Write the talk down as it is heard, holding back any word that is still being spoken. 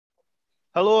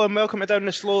Hello and welcome to Down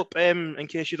the Slope. In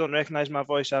case you don't recognise my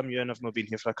voice, I'm Ewan. I've not been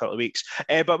here for a couple of weeks.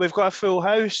 But we've got a full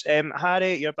house.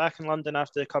 Harry, you're back in London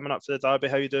after coming up for the derby.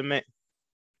 How you doing, mate?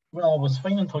 Well, I was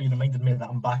fine until you reminded me that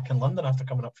I'm back in London after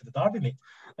coming up for the derby, mate.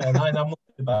 I'm not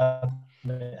too bad,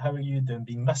 mate. How are you doing?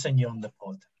 Been missing you on the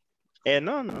pod.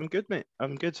 No, I'm good, mate.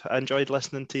 I'm good. I enjoyed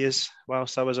listening to you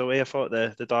whilst I was away. I thought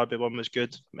the derby one was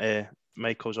good.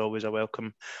 Michael's always a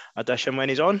welcome addition when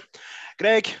he's on.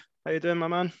 Greg, how you doing, my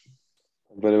man?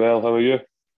 Very well, how are you?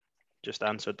 Just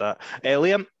answered that.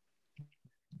 Liam?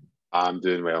 I'm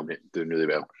doing well, mate. Doing really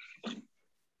well.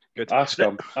 Good. Ask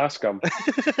him.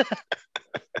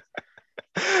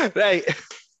 Right.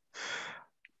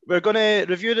 We're going to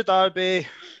review the derby,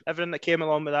 everything that came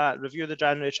along with that, review the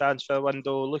January transfer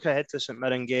window, look ahead to St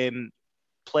Mirren game.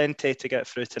 Plenty to get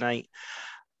through tonight.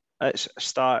 Let's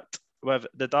start with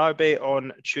the derby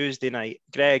on Tuesday night.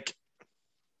 Greg,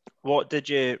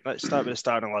 let's start with the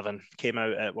starting 11. Came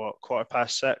out at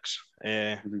 6:15.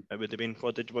 It would have been,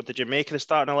 what did you make of the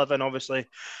starting 11? Obviously,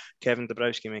 Kevin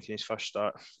Dabrowski making his first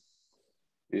start.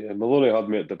 Yeah, Maloney had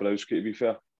me at Dabrowski, to be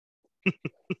fair.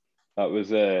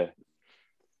 It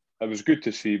was good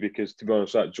to see because, to be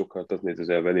honest, that joker doesn't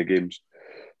deserve any games,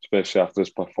 especially after his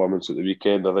performance at the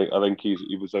weekend. I think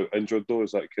he was out injured though.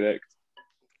 Is that correct?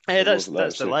 Yeah, that's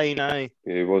the line, aye.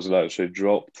 Yeah, he wasn't actually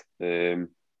dropped.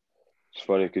 It's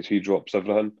funny because he drops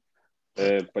everything.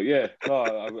 But yeah, no,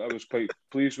 I was quite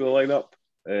pleased with the lineup.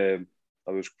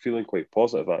 I was feeling quite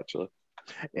positive actually.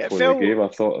 Before the game, I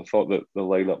thought that the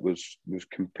lineup was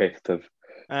competitive.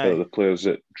 The players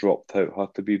that dropped out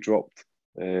had to be dropped.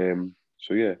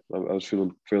 So yeah, I was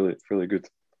feeling fairly good.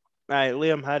 Aye,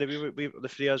 Liam, Harry, we the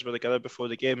three of us were together before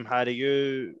the game. Harry,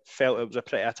 you felt it was a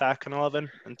pretty attacking 11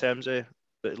 in terms of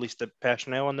at least the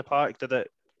personnel on the park. Did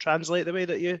it translate the way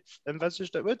that you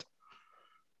envisaged it would?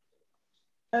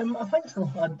 I think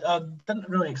so. I didn't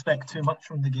really expect too much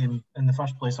from the game in the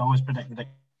first place. I always predicted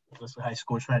ridiculously high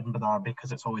scores for Edinburgh Derby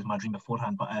because it's always my dream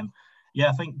beforehand. But yeah,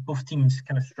 I think both teams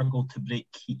kind of struggled to break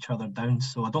each other down.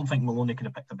 So I don't think Maloney could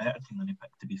have picked a better team than he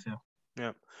picked, to be fair.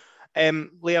 Yeah.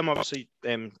 Liam, obviously,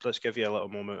 let's give you a little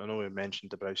moment. I know we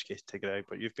mentioned Dabrowski to Greg,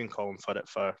 but you've been calling for it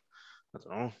for, I don't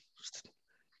know,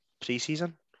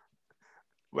 pre-season?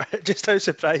 Just how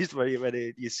surprised were you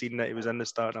when you seen that he was in the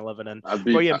starting 11 and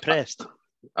were you impressed?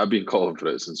 I've been calling for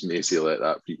it since Maciej let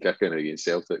that free kick in against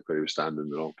Celtic where he was standing in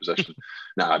the wrong position.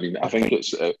 I think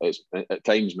it's at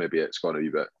times maybe it's gone a wee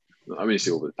bit, I mean, say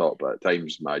over the top, but at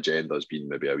times my agenda has been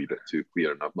maybe a wee bit too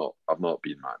clear, and I've not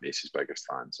been Matt Maciej's biggest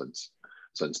fan since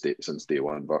day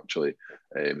one virtually.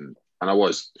 And I'm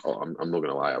not going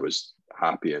to lie, I was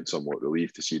happy and somewhat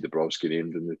relieved to see Dabrowski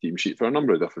named in the team sheet for a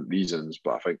number of different reasons.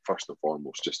 But I think first and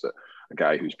foremost, just that a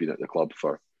guy who's been at the club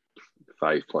for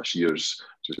 5+ years,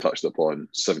 so touched upon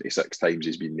 76 times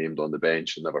he's been named on the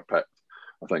bench and never picked.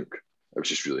 I think it was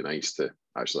just really nice to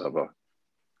actually have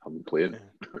him playing.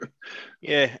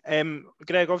 Yeah,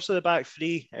 Greg, obviously the back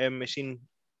three, we've seen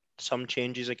some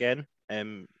changes again.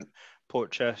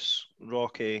 Porteous,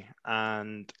 Rocky,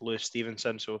 and Lewis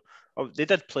Stevenson. So they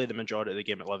did play the majority of the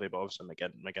game at Livy, but obviously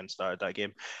McGinn started that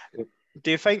game. Yep.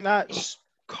 Do you think that's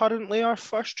currently our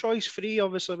first choice three,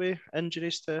 obviously with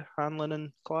injuries to Hanlon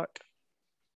and Clark?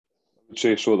 I would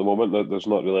say so at the moment. There's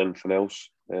not really anything else.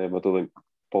 I don't think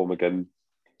Paul McGinn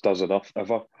does enough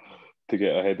ever to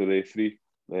get ahead of the three.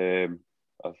 I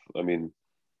mean,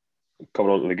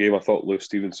 coming on to the game, I thought Lewis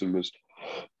Stevenson was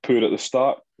poor at the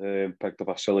start. Picked up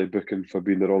a silly booking for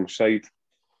being the wrong side.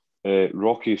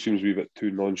 Rocky seems to be a bit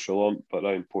too nonchalant, but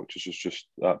Ryan Porteous is just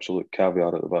absolute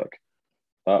caviar at the back.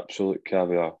 Absolute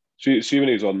caviar. See when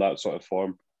he's on that sort of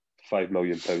form, £5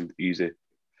 million easy.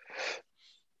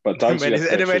 But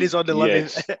when he's on the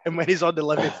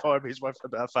Livy form, he's worth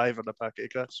about a £5 on a packet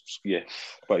of crisps. Yeah,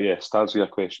 but yes, to answer your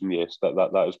question, yes,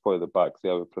 that is probably the back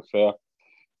three I would prefer.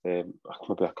 Maybe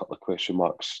a couple of question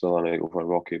marks still on it over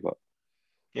Rocky, but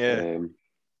yeah,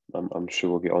 I'm sure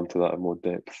we'll get onto that in more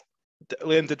depth.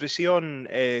 Liam, did we see on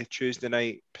Tuesday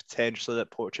night potentially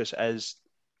that Porteous is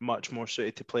much more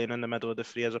suited to playing in the middle of the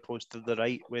three as opposed to the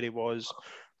right where he was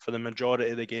for the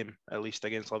majority of the game, at least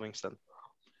against Livingston?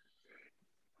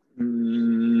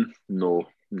 No,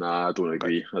 I don't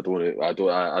agree. I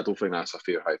don't think that's a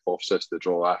fair hypothesis to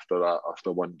draw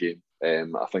after one game.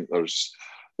 I think there's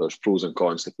pros and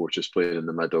cons to Porteous playing in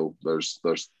the middle. There's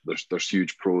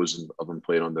huge pros of him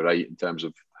playing on the right in terms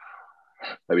of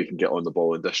how he can get on the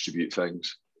ball and distribute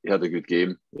things. He had a good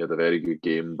game. He had a very good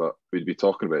game, but we'd be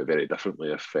talking about it very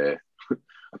differently if a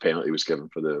penalty was given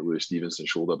for the Lewis Stevenson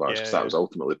shoulder bash, because that was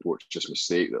ultimately Porteous'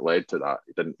 mistake that led to that.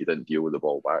 He didn't deal with the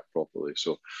ball back properly.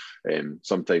 So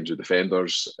sometimes with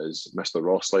defenders, as Mr.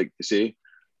 Ross liked to say,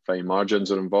 fine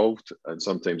margins are involved, and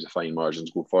sometimes the fine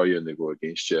margins go for you and they go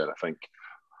against you. And I think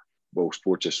Will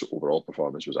Porteous' overall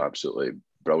performance was absolutely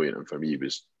brilliant, and for me, he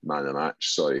was man of the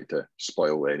match. Sorry to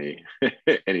spoil any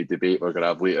any debate we're going to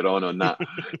have later on that.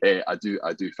 I do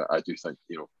think,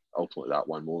 you know, ultimately that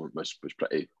one moment was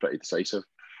pretty decisive.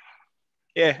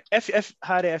 Yeah, if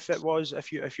Harry,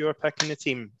 if you were picking the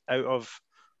team out of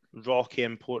Rocky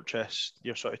and Porteous,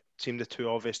 you sort of seem the two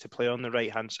obvious to play on the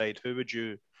right hand side. Who would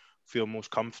you feel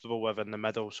most comfortable with in the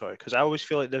middle? Sorry, because I always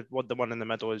feel like the one in the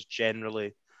middle is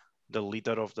generally the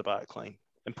leader of the back line.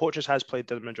 And Porteous has played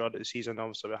the majority of the season,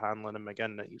 obviously, with Hanlon and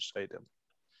McGinn at each side of him.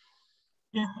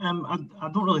 Yeah, I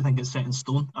don't really think it's set in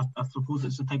stone. I suppose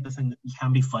it's the type of thing that you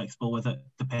can be flexible with it,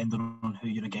 depending on who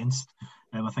you're against.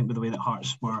 I think with the way that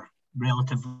Hearts were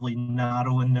relatively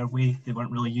narrow in their way, they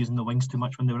weren't really using the wings too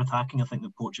much when they were attacking. I think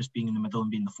that Porteous being in the middle and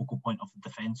being the focal point of the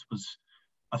defence was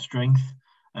a strength.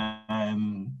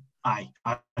 I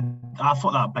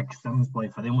thought that big Sims play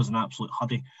for them was an absolute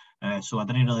huddy. So I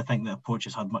didn't really think that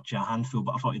Porteous had much of a handful,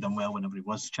 but I thought he done well whenever he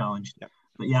was challenged. Yeah.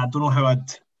 But yeah, I don't know how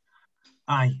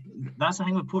that's the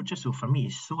thing with Porteous. So for me,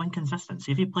 he's so inconsistent.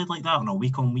 See, if he played like that on a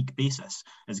week-on-week basis,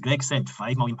 as Greg said,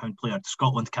 £5 million player,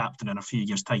 Scotland captain in a few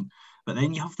years' time. But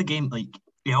then you have the game, like,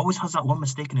 he always has that one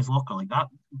mistake in his locker, like that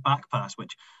back pass,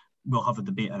 which we'll have a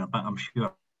debate in a bit, I'm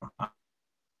sure.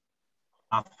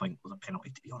 I think was a penalty,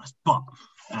 to be honest. But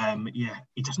yeah,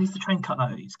 he just needs to try and cut that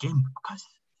out of his game, because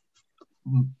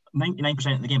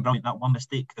 99% of the game, brilliant, that one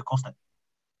mistake that cost it.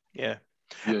 Yeah.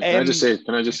 Yeah,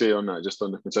 can I just say on that, just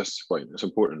on the consistency point, it's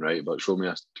important, right? But show me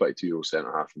a 22-year-old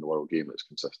centre half in the world game that's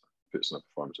consistent, puts in a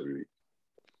performance every week.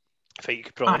 I think you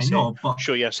could probably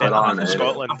show you a centre half in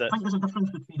Scotland. I think there's a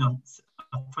difference between a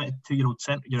 22-year-old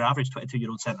centre, your average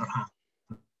 22-year-old centre half,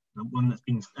 the one that's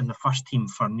been in the first team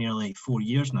for nearly 4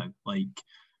 years now. Like,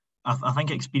 I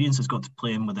think experience has got to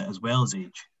play in with it as well as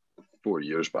age. 4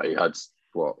 years, but he had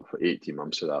 18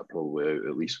 months of that probably out,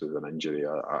 at least with an injury.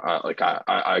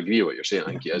 I agree with what you're saying.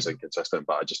 I think he is inconsistent,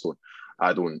 but there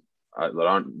are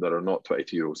not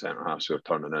 22-year-old centre halves who are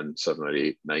turning in 7 or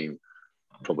 8, 9,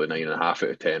 probably 9.5 out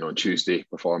of 10 on Tuesday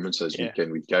performances week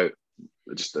in, week out.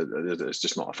 It's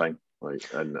just not a thing. Like,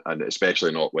 and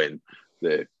especially not when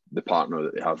the partner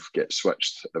that they have gets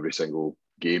switched every single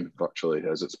game virtually,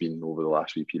 as it's been over the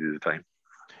last wee period of time.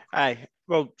 Aye.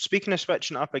 Well, speaking of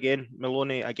switching up again,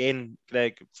 Maloney again,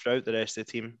 Greg, throughout the rest of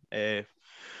the team,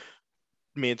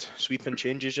 made sweeping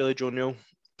changes. Really, Joe Newell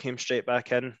came straight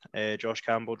back in. Josh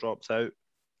Campbell dropped out.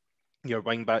 Your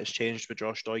wing backs changed with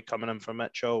Josh Doig coming in for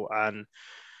Mitchell, and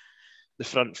the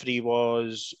front three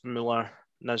was Muller,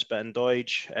 Nisbet, and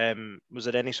Doidge. Was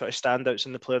there any sort of standouts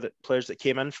in the players that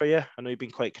came in for you? I know you've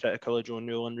been quite critical of Joe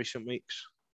Newell in recent weeks.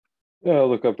 Yeah,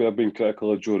 look, I've been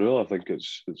critical of Joe Newell. I think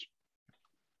it's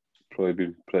probably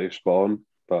been pretty spot on,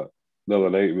 but the other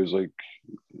night it was like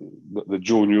the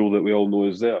Joe Newell that we all know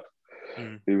is there.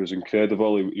 He was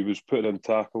incredible. He was putting in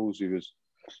tackles. He was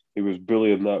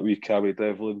bullying that wee Cammy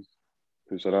Devlin,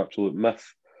 who's an absolute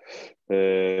myth.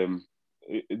 The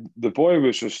boy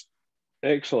was just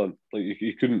excellent. Like,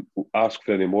 you couldn't ask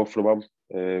for any more from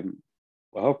him.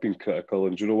 I have been critical,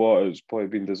 and do you know what? It's probably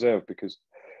been deserved, because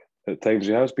at times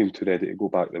he has been too ready to go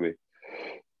back the way.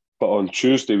 But on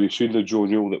Tuesday, we've seen the Joe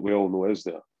Newell that we all know is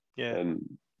there. Yeah.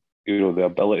 And, you know, the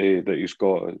ability that he's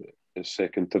got is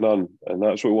second to none. And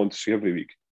that's what we want to see every week.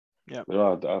 Yeah. You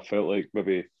know, I felt like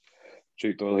maybe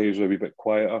Jake Doyle-Hayes was a wee bit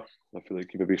quieter. I feel like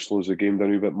he maybe slows the game down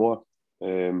a wee bit more.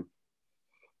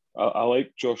 I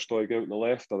like Josh Doig out on the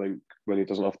left. I think when he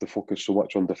doesn't have to focus so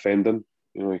much on defending,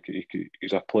 you know,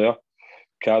 he's a player.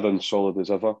 Cadden solid as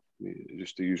ever.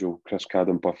 Just the usual Chris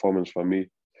Cadden performance for me.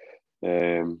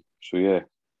 So yeah,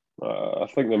 I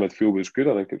think the midfield was good.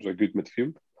 I think it was a good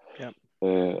midfield. Yeah.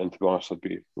 And to be honest, I'd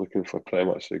be looking for pretty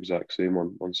much the exact same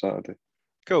on Saturday.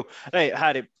 Cool. Right,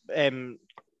 Harry,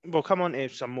 we'll come on to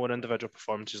some more individual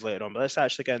performances later on, but let's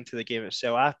actually get into the game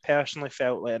itself. I personally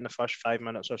felt like in the first 5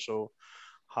 minutes or so,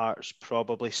 Hearts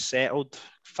probably settled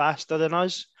faster than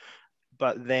us,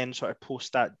 but then sort of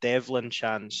post that Devlin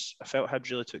chance, I felt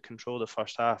Hibs really took control of the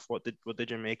first half. What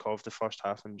did you make of the first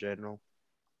half in general?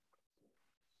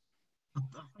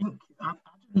 I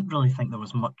didn't really think there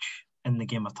was much in the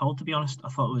game at all, to be honest. I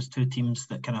thought it was two teams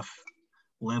that kind of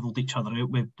levelled each other out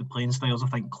with the playing styles. I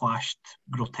think clashed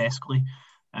grotesquely.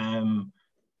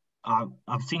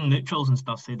 I've seen neutrals and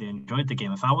stuff say they enjoyed the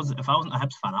game. If I wasn't a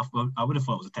Hibs fan, I would have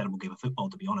thought it was a terrible game of football,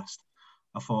 to be honest.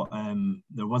 I thought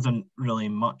there wasn't really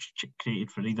much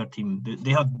created for either team.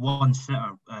 They had one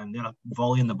sitter and they had a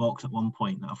volley in the box at one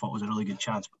point that I thought was a really good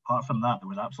chance. But apart from that, there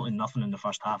was absolutely nothing in the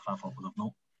first half I thought was of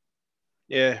note.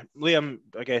 Yeah, Liam,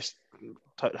 I guess,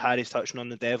 Harry's touching on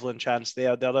the Devlin chance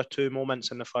there. The other two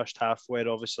moments in the first half where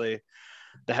obviously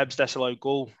the Hibs disallowed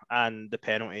goal and the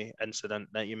penalty incident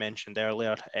that you mentioned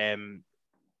earlier.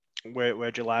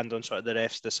 Where'd you land on sort of the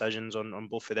refs' decisions on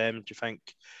both of them? Do you think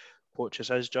Poaches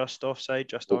is just offside,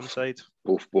 just onside?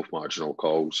 Both marginal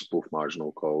calls.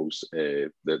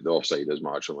 The offside is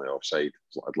marginally offside.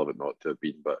 I'd love it not to have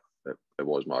been, but it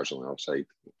was marginally offside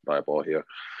by a ball here.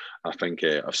 I think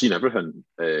I've seen everything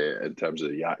in terms of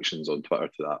the reactions on Twitter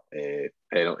to that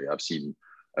penalty. I've seen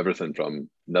everything from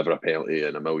never a penalty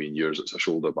in a million years, it's a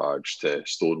shoulder barge, to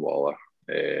Stonewaller.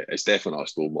 It's definitely not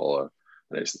a Stonewaller.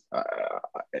 And it's,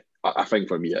 I think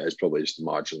for me, it is probably just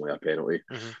marginally a penalty.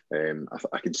 Mm-hmm.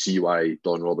 I can see why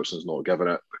Don Robertson's not given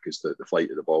it, because the flight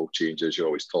of the ball changes. You're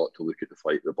always taught to look at the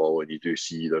flight of the ball, and you do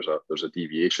see there's a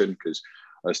deviation, because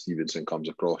as Stevenson comes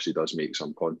across, he does make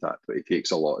some contact, but he takes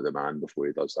a lot of the man before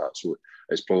he does that. So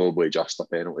it's probably just a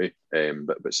penalty,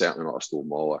 but certainly not a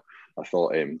Stonewaller. I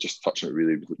thought, just touching it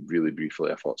really, really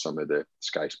briefly, I thought some of the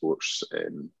Sky Sports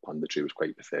punditry was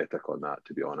quite pathetic on that,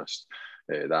 to be honest.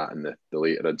 That and the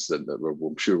later incident that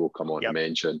I'm sure we'll come on to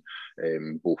mention,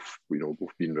 both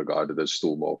being regarded as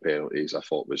Stonewall penalties, I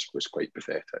thought was quite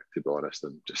pathetic, to be honest.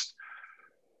 And just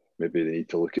maybe they need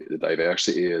to look at the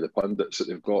diversity of the pundits that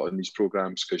they've got in these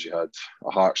programmes, because you had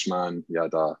a Hearts man, you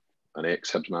had an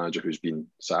ex-Hibs manager who's been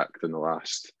sacked in the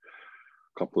last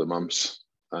couple of months,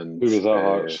 and who was at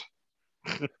Hearts?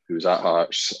 Who was at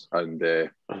Hearts, and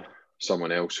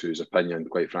someone else whose opinion,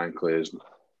 quite frankly, is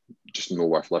just not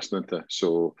worth listening to.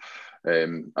 So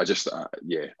we've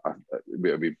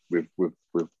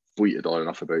bleated on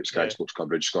enough about Sky Sports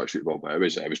coverage, Scottish football, but it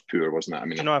was poor, wasn't it? I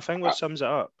mean, I think what sums it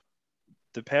up,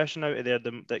 the person out of there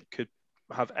that could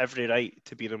have every right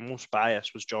to be the most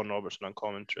biased was John Robertson on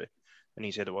commentary, and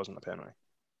he said it wasn't a penalty.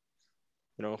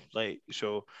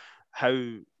 So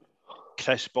how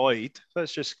Chris Boyd,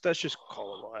 let's just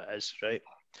call it what it is, right?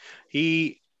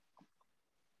 He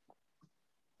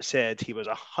said he was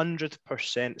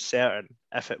 100% certain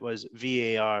if it was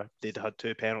VAR, they'd had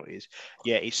two penalties.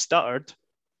 Yet he stuttered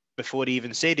before he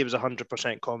even said he was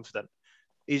 100% confident.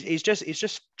 He's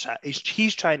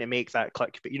trying to make that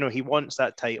click, but he wants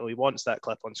that title, he wants that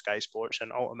clip on Sky Sports,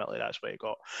 and ultimately that's what he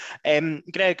got.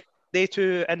 Greg, they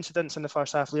two incidents in the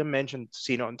first half, Liam mentioned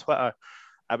seeing it on Twitter.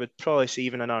 I would probably say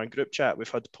even in our group chat, we've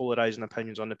had polarising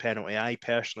opinions on the penalty. I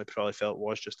personally probably felt it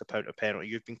was just a penalty.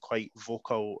 You've been quite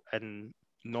vocal in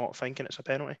not thinking it's a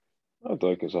penalty. I don't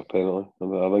think it's a penalty.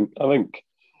 I think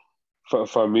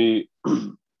for me,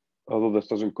 although this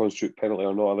doesn't constitute penalty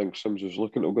or not, I think Sims is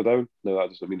looking to go down. Now that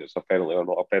doesn't mean it's a penalty or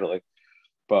not a penalty,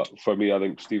 but for me, I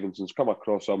think Stevenson's come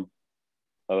across him.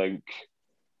 I think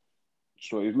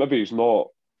so. Maybe he's not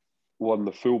won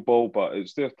the full ball, but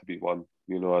it's there to be won.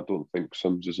 I don't think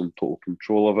Sims is in total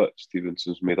control of it.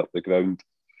 Stevenson's made up the ground.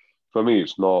 For me,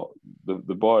 it's not. The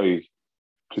boy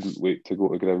couldn't wait to go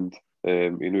to ground. He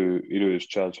knew his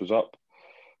chance was up.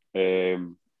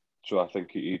 So I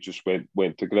think he just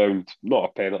went to ground. Not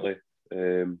a penalty.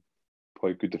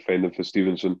 Quite good defending for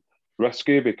Stevenson.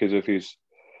 Risky, because if he's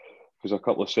a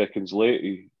couple of seconds late,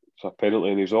 it's a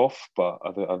penalty and he's off. But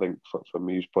I think for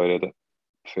me, he's probably read it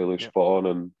fairly spot on,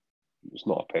 and it's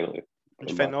not a penalty. Do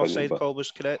you think the offside call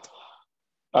was correct?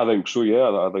 I think so, yeah.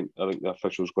 I think the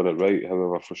officials got it right,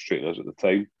 however frustrating it is at the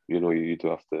time. You do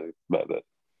have to admit that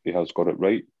he has got it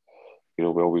right. We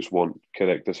always want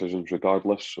correct decisions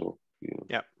regardless, so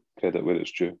credit where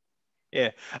it's due.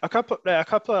 Yeah, a couple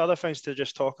of other things to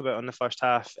just talk about on the first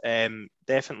half.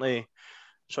 Definitely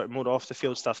sort of more off the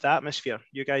field stuff. The atmosphere,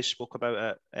 you guys spoke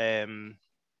about it.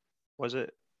 Was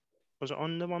it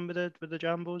on the one with the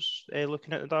Jambos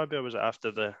looking at the derby, or was it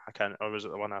after was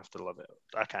it the one after Love It?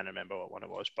 I can't remember what one it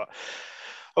was, but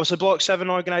obviously Block 7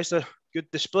 organised a good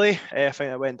display. I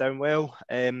think it went down well.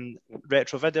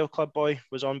 Retro Video Club Boy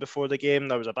was on before the game.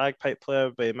 There was a bagpipe player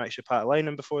by Maciej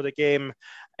Patalainen before the game.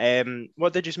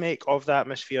 What did you make of the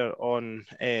atmosphere on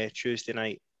Tuesday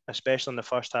night, especially in the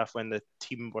first half when the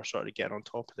team were sort of getting on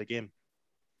top of the game?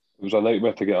 It was a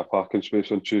nightmare to get a parking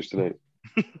space on Tuesday night.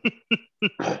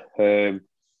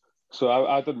 So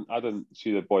I didn't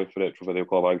see the boy for Retro Video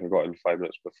Club. I think I got in 5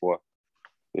 minutes before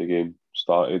the game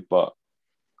started, but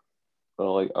I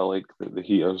like the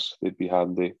heaters. They'd be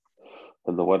handy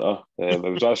in the winter. It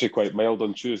was actually quite mild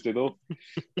on Tuesday though.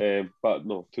 But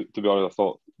no, to be honest, I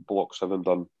thought Block 7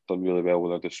 done really well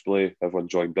with their display. Everyone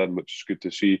joined in, which is good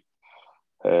to see.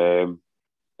 And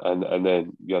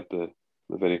then you had the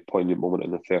very poignant moment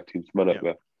in the 13th minute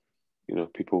where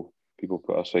people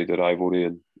put aside the rivalry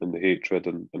and the hatred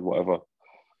and whatever,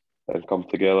 and come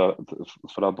together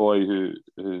for a boy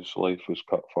whose life was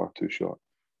cut far too short.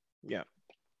 Yeah.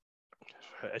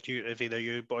 If either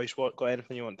you boys got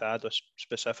anything you want to add,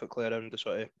 specifically around the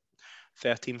sort of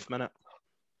 13th minute?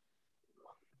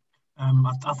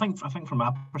 I think from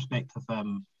my perspective,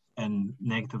 in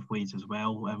negative ways as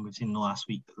well, we've seen in the last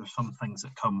week that there's some things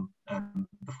that come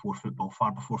before football,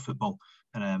 far before football,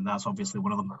 and that's obviously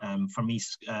one of them. For me,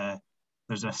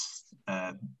 there's this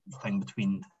thing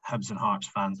between Hibs and Hearts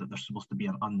fans that there's supposed to be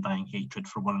an undying hatred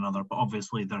for one another, but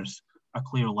obviously there's a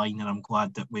clear line, and I'm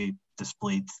glad that we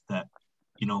displayed that,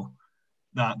 you know,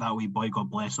 that wee boy, God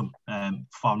bless him,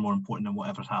 far more important than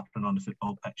whatever's happening on the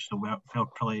football pitch. So fair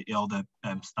play to all the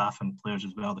staff and players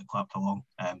as well that clapped along.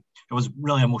 It was a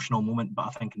really emotional moment, but I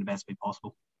think in the best way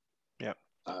possible. Yeah.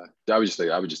 I would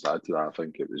just add to that. I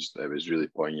think it was really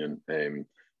poignant.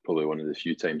 Probably one of the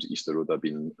few times at Easter Road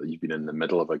you've been in the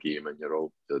middle of a game and you're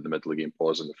all the middle of the game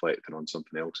pausing, reflecting on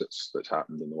something else that's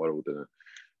happened in the world, and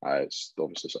it's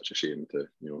obviously such a shame to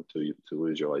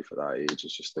lose your life at that age.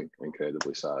 It's just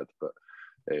incredibly sad, but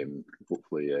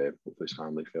hopefully his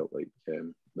family felt like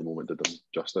the moment did them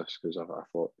justice, because I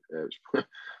thought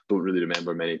don't really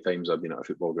remember many times I've been at a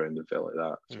football ground and felt like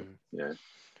that. So, yeah.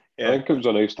 I think it was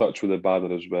a nice touch with the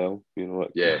banner as well. You know,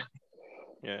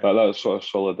 that sort of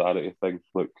solidarity thing.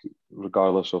 Like,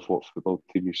 regardless of what football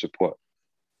team you support,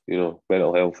 you know,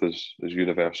 mental health is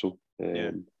universal.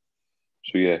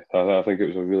 So yeah, I think it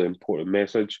was a really important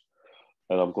message,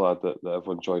 and I'm glad that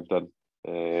everyone joined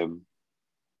in.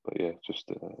 But yeah,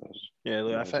 just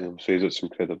I think says it's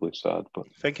incredibly sad. But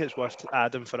I think it's worth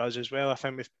adding for us as well. I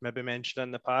think we've maybe mentioned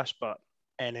in the past, but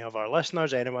any of our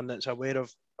listeners, anyone that's aware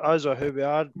of us or who we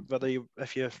are,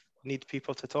 if you need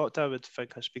people to talk to, I would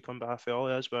think I speak on behalf of all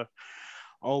of us. We're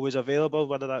always available,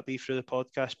 whether that be through the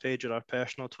podcast page or our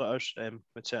personal Twitters.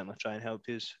 We'd certainly try and help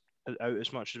you out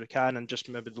as much as we can, and just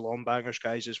maybe the Long Bangers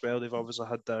guys as well. They've obviously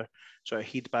had their sort of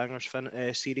Heed Bangers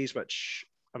series, which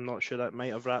I'm not sure that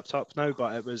might have wrapped up now,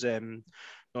 but it was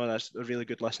that's a really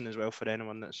good listen as well for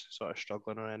anyone that's sort of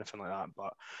struggling or anything like that.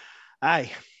 But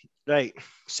right,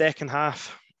 second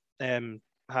half,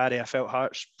 Harry, I felt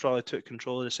Hearts probably took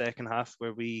control of the second half,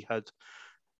 where we had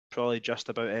probably just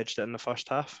about edged it in the first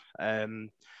half.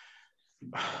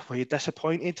 Were you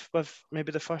disappointed with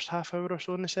maybe the first half hour or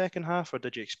so in the second half, or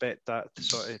did you expect that to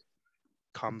sort of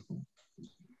come?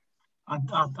 I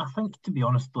think, to be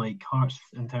honest, like, Hearts,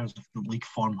 in terms of the league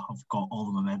form, have got all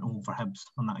the momentum over Hibs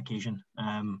on that occasion.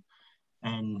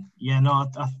 And yeah, no,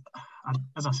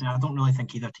 as I say, I don't really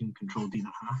think either team controlled either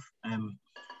half.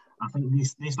 I think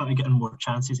they started getting more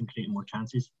chances and creating more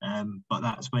chances. But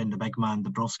that's when the big man,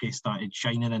 Dabrowski, started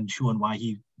shining and showing why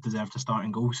he deserved to start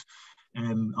in goals.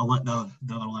 I'll let the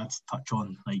other lads touch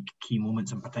on like key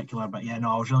moments in particular. But yeah,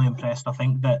 no, I was really impressed. I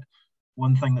think that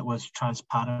one thing that was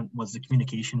transparent was the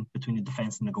communication between the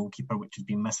defence and the goalkeeper, which has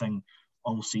been missing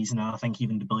all season, and I think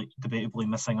even debatably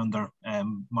missing under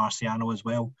Marciano as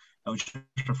well. It was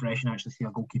just refreshing to actually see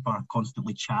a goalkeeper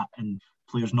constantly chat and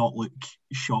players not look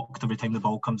shocked every time the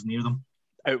ball comes near them.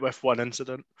 Out with one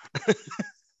incident.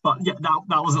 But yeah, that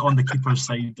wasn't on the keeper's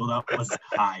side, though. That was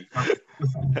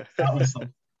that was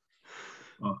some.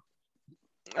 Oh.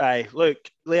 Aye, look,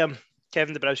 Liam,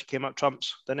 Kevin Dabrowski came up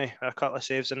trumps, didn't he? A couple of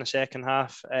saves in the second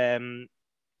half, and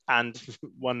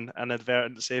one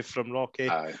inadvertent save from Rocky.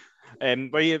 Aye.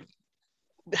 Were you?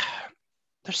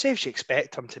 They're saves you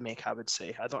expect him to make, I would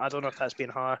say. I don't know if that's been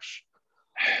harsh.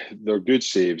 They're good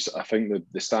saves. I think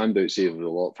the standout save of the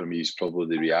lot for me is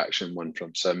probably the reaction one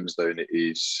from Sims down at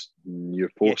his near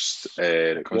post. Yes.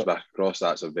 And it comes back across.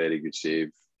 That's a very good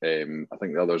save. I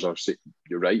think the others are,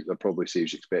 you're right, they're probably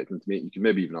saves you expect him to make. You can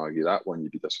maybe even argue that one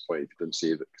you'd be disappointed if he didn't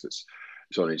save it, because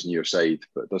it's on his near side,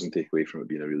 but it doesn't take away from it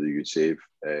being a really good save.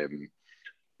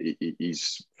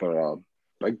 He's, for a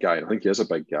big guy, and I think he is a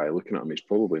big guy, looking at him, he's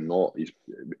probably not,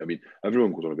 I mean,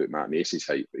 everyone goes on about Matt Macy's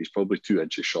height, but he's probably 2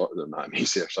 inches shorter than Matt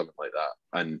Macy or something like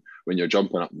that. And when you're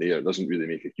jumping up there, it doesn't really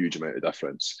make a huge amount of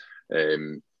difference.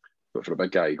 But for a big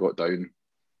guy, he got down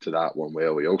to that one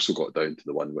well. He also got down to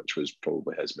the one which was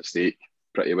probably his mistake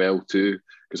pretty well too,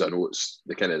 because I know it's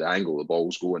the kind of the angle the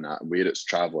ball's going at and where it's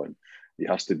travelling. He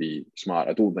has to be smart.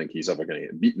 I don't think he's ever going to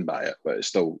get beaten by it, but it's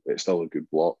still a good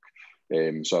block.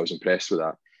 So I was impressed with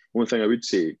that. One thing I would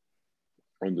say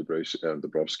on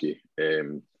Dabrowski,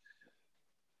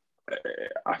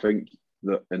 I think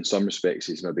that in some respects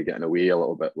he's maybe getting away a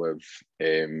little bit with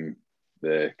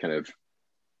the kind of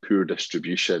poor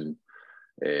distribution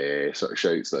sort of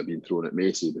shouts that have been thrown at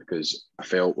Macy, because I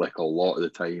felt like a lot of the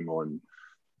time on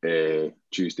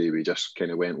Tuesday we just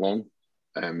kind of went long.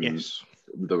 Yes.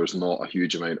 There was not a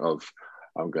huge amount of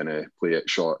I'm going to play it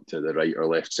short to the right or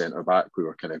left centre back. We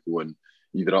were kind of going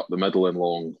either up the middle and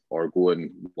long or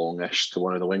going longish to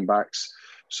one of the wing backs.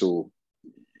 So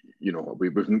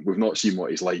we've not seen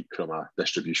what he's like from a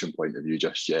distribution point of view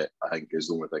just yet, I think, is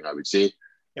the only thing I would say.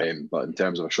 Yep. But in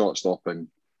terms of a shot stopping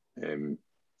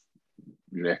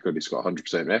record, he's got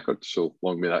 100% record, so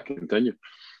long may that continue.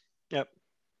 Yep.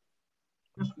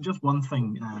 Just one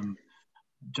thing,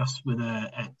 just with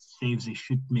saves he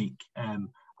should make. I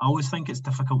always think it's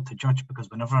difficult to judge because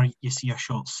whenever you see a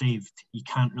shot saved, you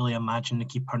can't really imagine the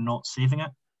keeper not saving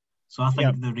it. So I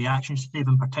think the reaction save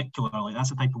in particular, like that's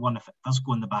the type of one, if it does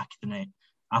go in the back of the net,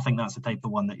 I think that's the type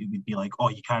of one that you would be like, oh,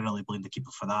 you can't really blame the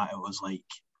keeper for that. It was like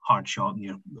hard shot and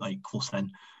you're like close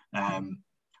in.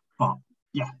 But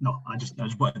yeah, no, I just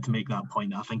wanted to make that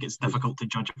point. I think it's difficult to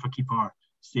judge if a keeper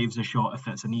saves a shot if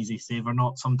it's an easy save or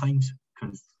not sometimes,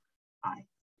 because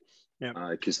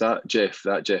because that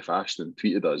Jeff Ashton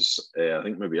tweeted us, I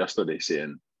think maybe yesterday,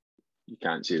 saying you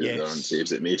can't say that there aren't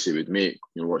saves that Maciej would make.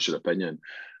 What's your opinion?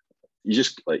 You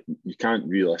just you can't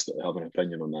realistically have an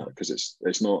opinion on that because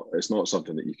it's not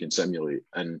something that you can simulate.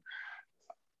 And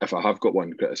if I have got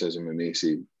one criticism with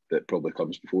Maciej that probably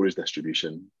comes before his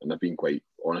distribution, and I've been quite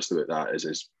honest about that, is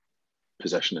his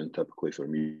positioning. Typically for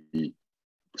me,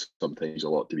 sometimes a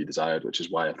lot to be desired, which is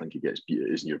why I think he gets beat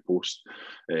at his near post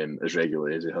as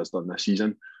regularly as he has done this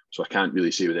season. So I can't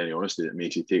really say with any honesty that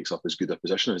Maciej takes up as good a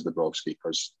position as Dabrowski,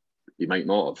 because he might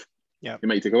not have. Yeah, he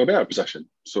might take up a better position.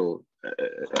 So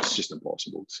it's just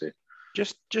impossible to say.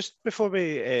 Just before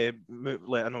we move,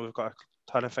 I know we've got a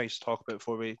ton of things to talk about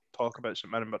before we talk about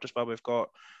St Mirren, but just while we've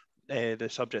got the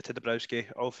subject to Dabrowski,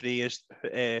 all three is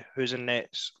who's in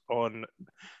nets on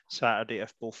Saturday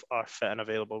if both are fit and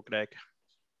available, Greg?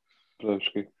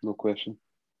 Dabrowski, no question.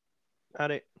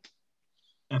 Harry?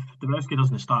 If Dabrowski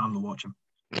doesn't start, I'm going to watch him.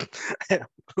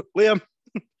 Liam?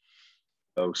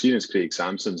 Well, seeing as Craig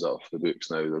Sampson's off the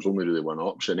books now, there's only really one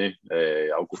option,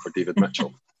 I'll go for David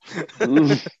Mitchell.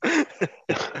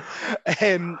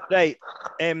 Right.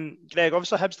 Greg,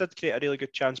 obviously Hibs did create a really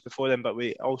good chance before them, but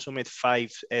we also made 5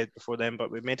 before them,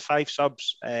 but we made 5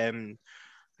 subs. I think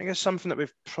it's something that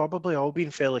we've probably all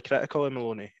been fairly critical of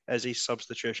Maloney, as his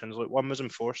substitutions. Like, one was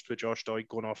enforced with Josh Doig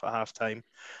going off at half time.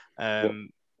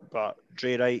 But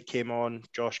Dre Wright came on,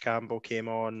 Josh Campbell came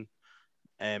on.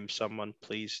 Someone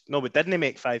please. No, we didn't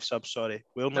make 5 subs. Sorry,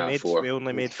 we only made 4. We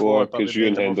only made 4 because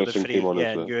Ewan Henderson came on.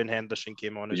 Ewan Henderson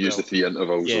came on. We used the 3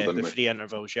 intervals. Yeah, the 3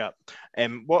 intervals. Yeah.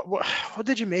 What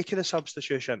did you make of the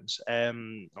substitutions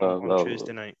on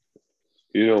Tuesday night?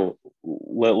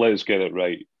 Let's get it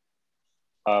right.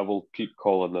 I will keep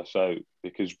calling this out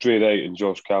because Dre Wright and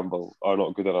Josh Campbell are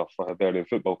not good enough for Hibernian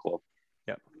Football Club.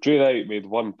 Yeah. Dre Wright made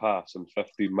 1 pass in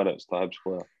 15 minutes to Hibs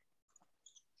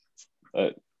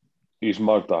player. He's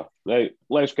murder. Right,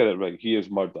 let's get it right. He is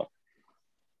murder.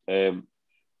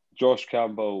 Josh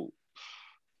Campbell,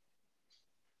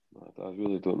 I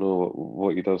really don't know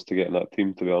what he does to get in that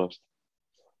team, to be honest.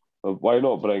 Why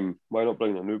not bring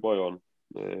a new boy on?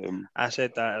 I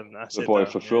said that. The boy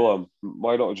for Fulham.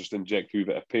 Why not just inject a wee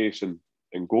bit of pace and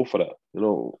go for it?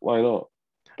 Why not?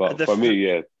 But for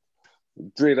me,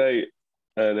 Dre Wright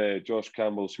and Josh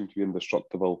Campbell seem to be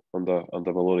indestructible under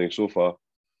Maloney so far.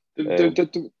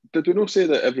 Did we not say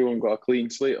that everyone got a clean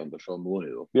slate under Sean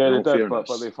Maloney though? Yeah, they did, but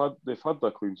they've had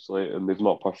a clean slate and they've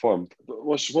not performed. But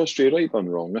what's Dre Wright done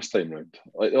wrong this time round?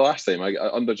 Like the last time,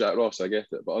 under Jack Ross, I get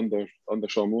it, but under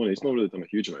Sean Maloney, he's not really done a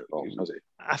huge amount wrong, has he?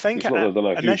 I think he's not really done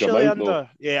a huge amount.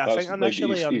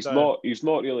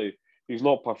 He's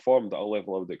not performed at a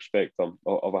level I would expect him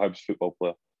of a Hibs football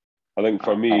player. I think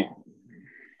for me,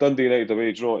 Dundee United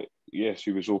away, yes,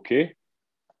 he was okay,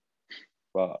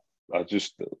 but I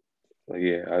just don't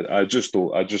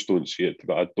see it.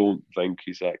 But I don't think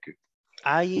he's that good.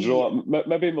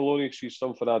 Maybe Maloney sees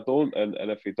something I don't,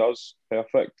 and if he does,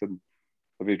 perfect. And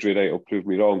maybe Dre Wright will prove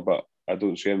me wrong, but I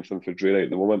don't see anything for Dre Wright at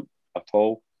the moment at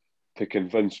all to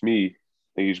convince me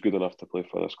that he's good enough to play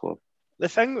for this club. The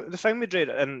thing with Dre,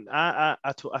 and I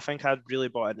think I'd really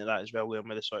bought into that as well, Liam,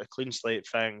 with the sort of clean slate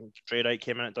thing. Dre Wright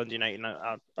came in at Dundee United,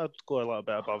 and I'd go a little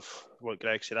bit above what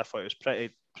Greg said. I thought it was pretty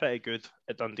good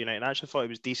at Dundee United. I actually thought he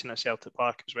was decent at Celtic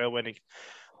Park as well when he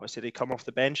come off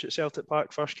the bench at Celtic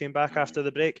Park, first came back after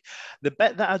the break. The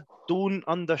bit that I don't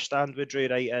understand with Dre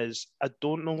Wright is I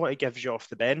don't know what he gives you off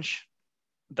the bench.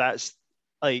 That's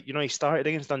he started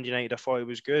against Dundee United. I thought he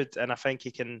was good, and I think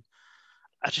he can.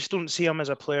 I just don't see him as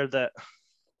a player that.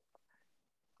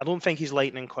 I don't think he's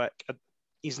lightning quick.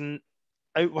 He's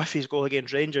out with his goal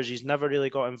against Rangers. He's never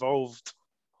really got involved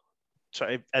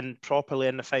and properly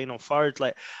in the final third.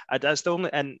 That's the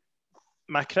only. And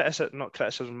my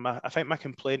criticism. I think my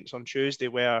complaints on Tuesday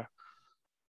were,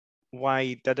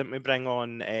 why didn't we bring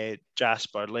on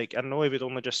Jasper? I know we'd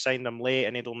only just signed him late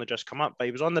and he'd only just come up, but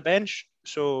he was on the bench.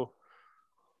 So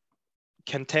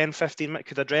can 10, 15 minutes,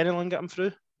 could adrenaline get him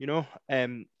through, you know?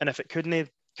 And if it couldn't,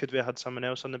 could we have had someone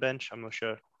else on the bench? I'm not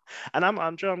sure. And I'm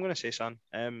going to say, son,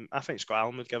 I think Scott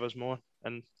Allen would give us more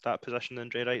in that position than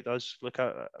Dre Wright does. Look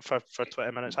at for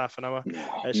 20 minutes, half an hour.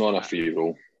 Not in a free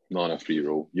role. Not in a free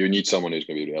role. You need someone who's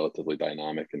going to be relatively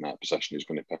dynamic in that position, who's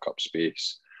going to pick up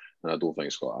space. And I don't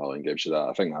think Scott Allen gives you that.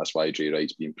 I think that's why Dre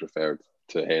Wright's been preferred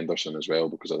to Henderson as well,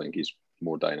 because I think he's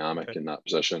more dynamic in that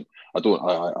position.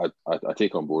 I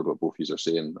take on board what both of you are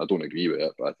saying. I don't agree with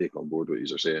it, but I take on board what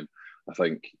you are saying. I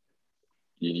think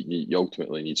you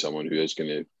ultimately need someone who is going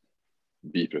to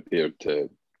be prepared to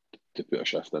put a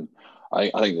shift in. I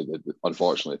think that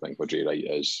unfortunately, I think what Dre Wright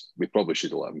is, we probably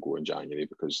should have let him go in January,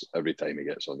 because every time he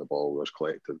gets on the ball, there's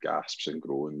collective gasps and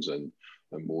groans and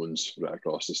moans right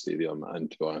across the stadium.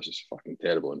 And to be honest, it's a fucking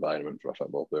terrible environment for a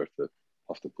football player to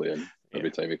have to play in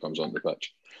every time he comes on the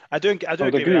pitch. I do agree with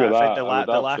that. I think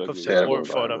the lack of support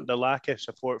for him, the lack of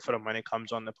support for him when he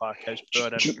comes on the park is poor.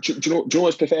 Do you know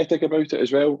what's pathetic about it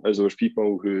as well? Is there's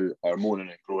people who are moaning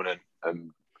and groaning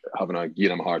and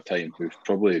giving him a hard time, who've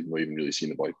probably not even really seen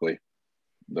the boy play.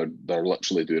 They're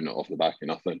literally doing it off the back of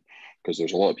nothing, because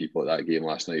there's a lot of people at that game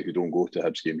last night who don't go to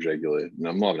Hibs games regularly. And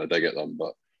I'm not having a dig at them,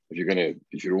 but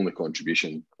if your only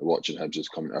contribution watching Hibs is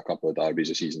coming to a couple of derbies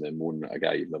a season and moaning at a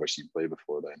guy you've never seen play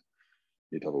before, then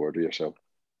you'd have a word with yourself.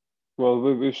 Well,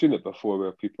 we've seen it before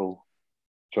where people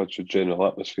judge the general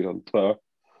atmosphere on Twitter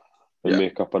and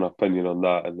make up an opinion on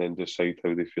that, and then decide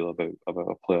how they feel about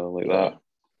a player like that.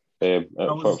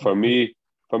 For me,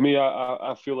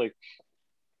 I feel like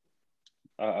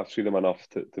I've seen him enough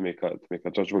to make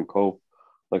a judgment call.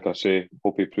 Like I say,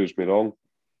 hope he proves me wrong.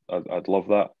 I'd love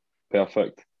that.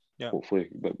 Perfect. Yeah. Hopefully,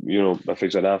 but if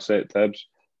he's an asset to Hibs,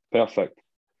 perfect.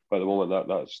 But at the moment,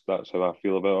 that's how I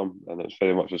feel about him, and it's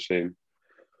very much the same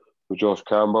with Josh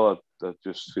Campbell. I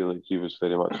just feel like he was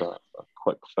very much a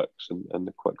quick fix, and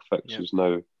the quick fix is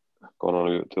now gone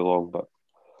on a bit too long. But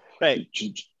right.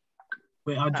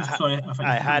 Wait, sorry.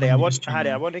 Harry, I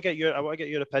want to get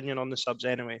your opinion on the subs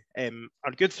anyway.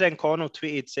 Our good friend Connell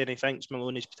tweeted saying he thinks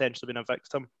Maloney's potentially been a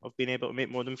victim of being able to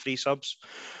make more than 3 subs,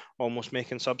 almost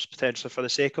making subs potentially for the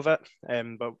sake of it.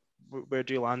 But where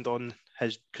do you land on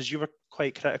his? Because you were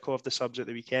quite critical of the subs at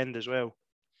the weekend as well.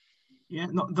 Yeah,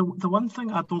 no. The one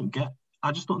thing I don't get,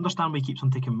 I just don't understand why he keeps on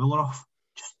taking Muller off.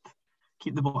 Just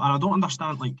keep the ball. And I don't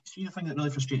understand. See, the thing that really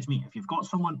frustrates me: if you've got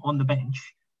someone on the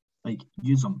bench,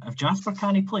 use them. If Jasper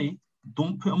can't play,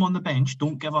 don't put him on the bench.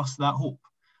 Don't give us that hope.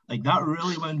 That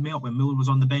really wound me up when Muller was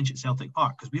on the bench at Celtic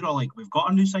Park, because we're all like, we've got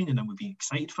a new signing and we've been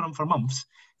excited for him for months.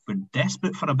 We're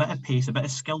desperate for a bit of pace, a bit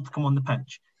of skill to come on the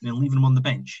pitch, and then leaving him on the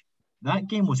bench. That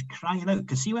game was crying out,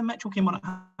 because see, when Mitchell came on at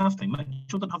halftime,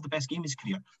 Mitchell didn't have the best game of his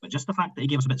career, but just the fact that he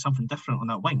gave us a bit something different on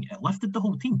that wing, it lifted the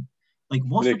whole team.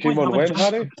 What's the point of having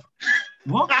Harry?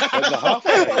 What? At the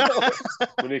halftime.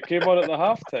 When he came on at the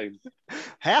halftime.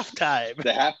 Halftime.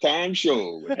 The halftime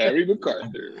show with Harry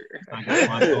McCarthy. I got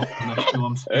flagged off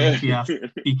on this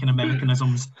speaking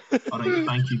Americanisms. All right,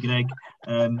 thank you, Greg.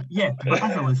 But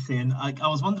as I was saying, I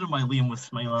was wondering why Liam was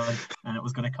smiling and it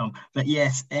was going to come. But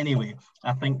yes, anyway,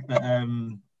 I think that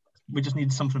we just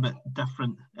need something a bit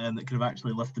different that could have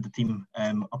actually lifted the team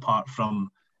apart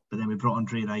from. But then we brought on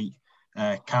Dre Wright,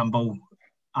 Campbell.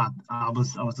 I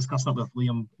was discussing it with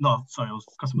Liam. No, sorry, I was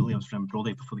discussing with Liam's friend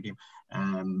Brody before the game.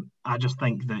 I just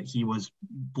think that he was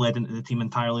bled into the team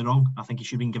entirely wrong. I think he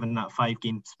should have been given that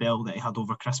 5-game spell that he had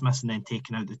over Christmas and then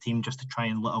taken out the team just to try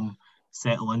and let him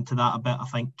settle into that a bit. I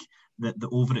think that the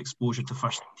overexposure to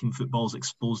first team football has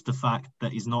exposed the fact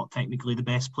that he's not technically the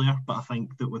best player. But I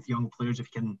think that with young players, if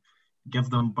you can give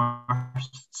them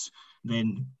bursts,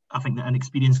 then I think that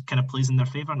inexperience kind of plays in their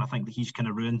favour. And I think that he's kind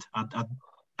of ruined.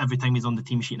 Every time he's on the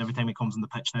team sheet and every time he comes on the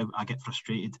pitch now, I get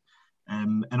frustrated.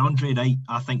 And on Dre Wright,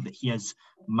 I think that he is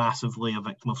massively a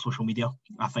victim of social media.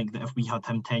 I think that if we had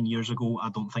him 10 years ago, I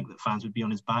don't think that fans would be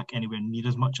on his back anywhere near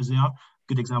as much as they are.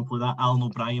 Good example of that, Alan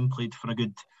O'Brien played for a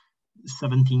good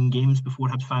 17 games before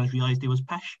Hibs fans realised he was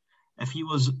pish. If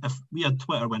we had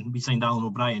Twitter when we signed Alan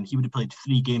O'Brien, he would have played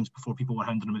 3 games before people were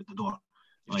hounding him out the door.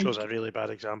 He chose a really bad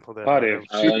example there. Harry,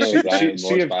 see if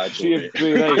Dre Wright. He didn't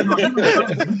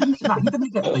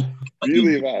get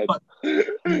really bad. But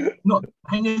no, the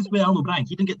thing is with Alan O'Brien,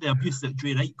 he didn't get the abuse that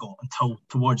Dre Wright got until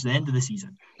towards the end of the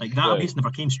season. That abuse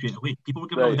never came straight away. People were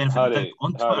giving him the benefit of the doubt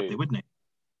on Twitter, they wouldn't it?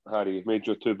 Harry, you've made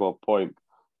your 2-bob point.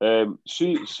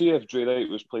 See if Dre Wright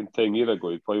was playing 10 years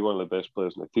ago, he'd probably one of the best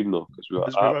players in the team, though, because we were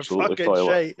absolutely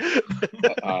toilet.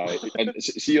 And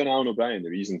see, on Alan O'Brien,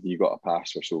 the reason he got a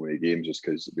pass for so many games is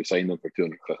because we signed him for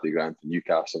 250 grand to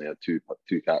Newcastle, and he had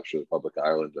two caps for the Republic of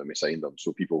Ireland when we signed him.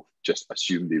 So people just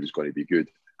assumed he was going to be good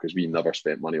because we never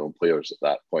spent money on players at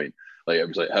that point. Like it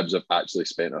was like Hibs have actually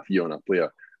spent a fee on a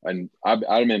player, and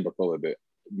I remember probably about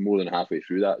more than halfway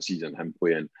through that season him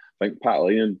playing. I think did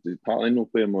Pat Lyon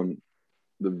play him on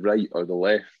the right or the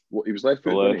left? What he was left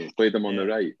footed, wasn't he? Played him on the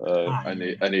right,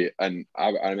 and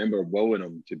I remember willing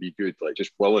him to be good, like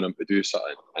just willing him to do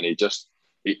something, and he just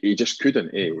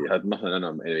couldn't. He had nothing in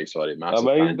him. Anyway, sorry, massive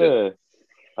tangent.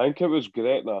 I think it was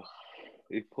Gretna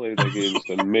he played against,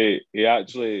 and mate,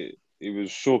 he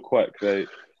was so quick, right?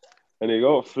 And he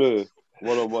got through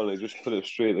one-on-one, he just put it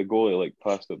straight at the goalie, like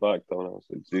passed it back down. I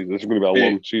said, "Geez, this is going to be a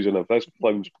long season if this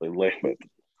clown's playing left mid."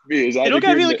 He don't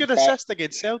get a really good assist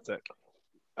against Celtic.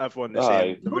 I've won the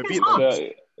same.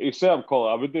 He set up call.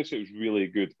 I wouldn't say it was really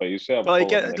good, but he set up. Well, he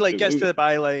gets to the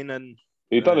byline and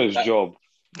he done his job.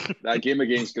 That game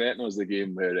against Gretna was the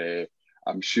game where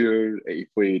I'm sure he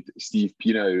played Steve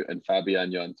Pino and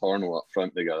Fabian Jantorno up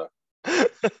front together.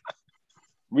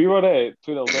 We were 2-0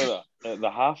 down at the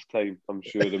half time, I'm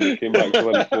sure, and we came back to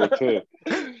win 4-2.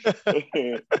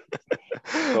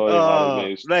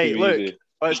 Sorry, mate, right, look, easy.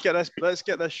 let's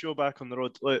get this show back on the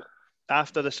road. Look,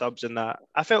 after the subs and that,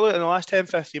 I felt like in the last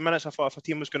 10-15 minutes, I thought if a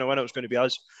team was going to win, it was going to be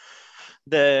us.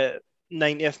 The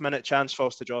 90th minute chance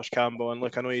falls to Josh Campbell, and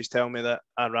look, I know he's telling me that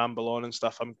I ramble on and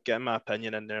stuff. I'm getting my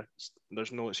opinion in there.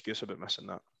 There's no excuse about missing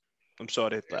that. I'm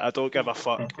sorry, I don't give a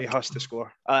fuck. He has to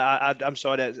score. I'm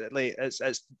sorry.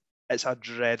 It's a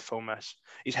dreadful miss.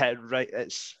 He's hit right.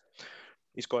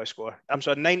 He's got to score. I'm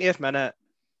sorry. 90th minute,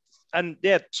 and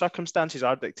yeah, circumstances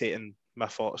are dictating my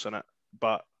thoughts on it,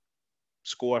 but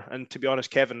score. And to be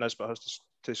honest, Kevin Nisbet has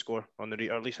to score on the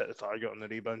or at least hit the target on the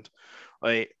rebound.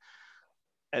 Like,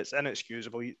 it's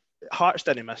inexcusable. Hearts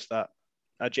didn't miss that.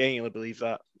 I genuinely believe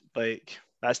that. Like,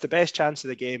 that's the best chance of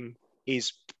the game.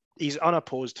 He's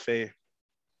unopposed for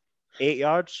 8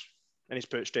 yards, and he's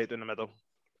put it straight down the middle.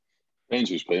 Depends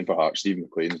who's playing for Hearts. Stephen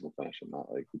McLean's not finishing that.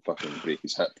 Like, he'd fucking break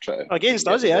his hip. Against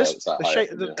us, he is.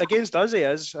 Against us, he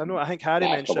is. I think Harry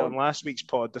mentioned it on last week's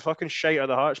pod. The fucking shite of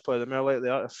the Hearts player, the more likely they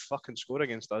are to fucking score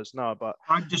against us. No, but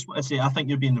I just want to say, I think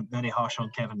you're being very harsh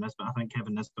on Kevin Nisbet. I think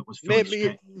Kevin Nisbet was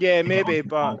maybe,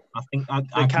 but I think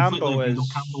I Campbell is.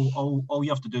 Campbell, all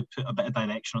you have to do is put a bit of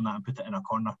direction on that and put it in a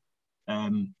corner.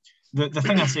 The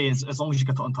thing I say is, as long as you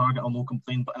get it on target, I'll no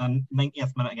complain. But in a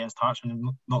 90th minute against Hearts, and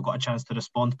you've not got a chance to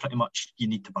respond, pretty much you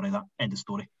need to bury that. End of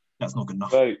story. That's not good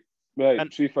enough. Right.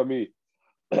 And see, for me,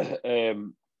 it's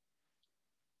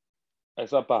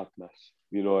a bad miss.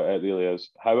 You know, it really is.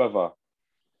 However,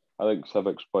 I think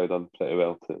Civic's probably done pretty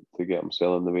well to get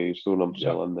himself in the way. He's thrown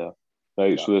himself in there.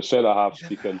 Right, so the centre half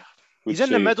speaking. He's in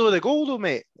the middle of the goal, though,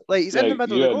 mate. Like, he's in the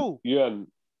middle of the goal. Ewan,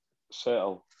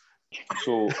 settle.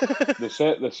 So the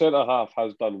centre half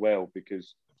has done well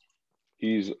because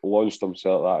he's launched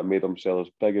himself that and made himself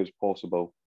as big as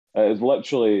possible. It is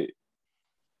literally.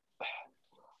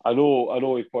 I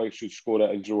know he probably should score it,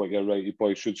 and Joe, you're right, he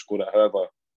probably should score it. However,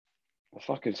 the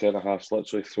fucking centre half's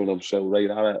literally thrown himself right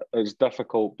at it. It's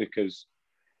difficult because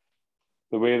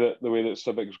the way that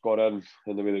Civic's got in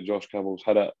and the way that Josh Campbell's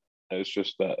hit it, it's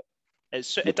just that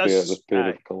the pair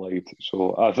have collided.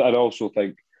 So I also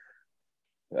think.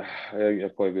 I think you're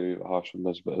probably going to be harsh on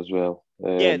Nisbet as well.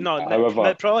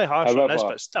 Probably harsh on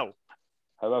Nisbet still.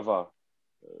 However,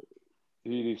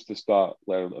 he needs to start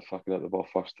learning to fucking hit the ball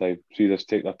first time. See this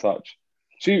taking a touch.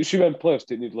 See when players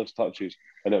take needless touches,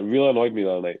 and it really annoyed me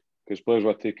the other night because players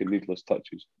were taking needless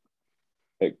touches.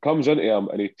 It comes into him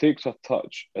and he takes a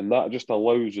touch, and that just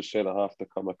allows the centre half to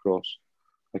come across.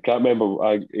 I can't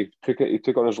remember. He took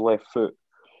it on his left foot.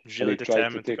 Really and he tried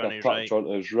to take a touch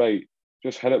onto his right.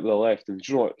 Just hit it with the left, and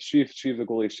do you know what? See if the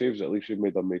goalie saves it. At least you've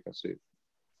made them make a save,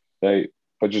 right?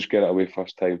 But just get it away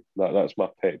first time. That's my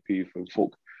pet peeve when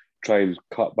folk try and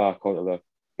cut back onto the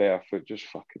better foot. Just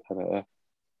fucking hit it there.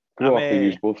 Grow up and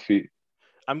use both feet.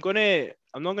 I'm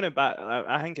not gonna back.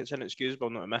 I think it's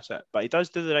inexcusable not to miss it, but he does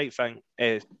do the right thing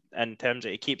in terms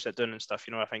of he keeps it down and stuff.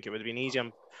 You know, I think it would have been easier.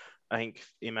 I think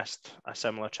he missed a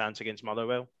similar chance against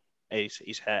Motherwell. He's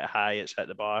hit high, it's hit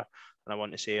the bar, and I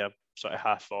want to say a sort of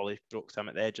half volley broke him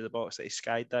at the edge of the box that he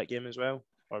skied that game as well,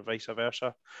 or vice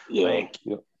versa.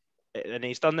 And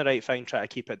he's done the right thing trying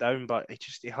to keep it down, but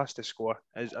he has to score.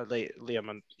 Like Liam,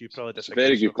 and you probably disagree.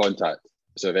 Very good contact.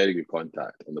 It's a very good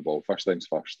contact on the ball. First things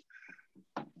first.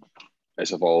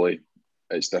 It's a volley.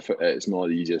 It's different. It's not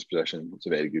the easiest position. It's a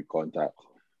very good contact.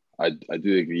 I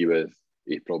do agree with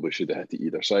he probably should have hit it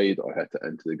either side or hit it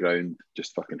into the ground.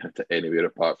 Just fucking hit it anywhere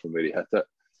apart from where he hit it.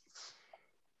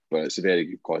 But it's a very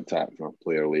good contact from a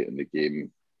player late in the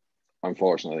game.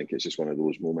 Unfortunately, I think it's just one of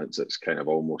those moments that's kind of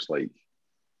almost like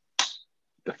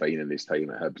defining his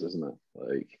time at Hibs, isn't it?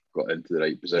 Like, got into the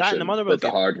right position, did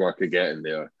the hard work of getting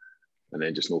there, and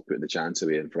then just not putting the chance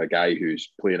away. And for a guy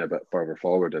who's playing a bit further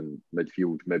forward in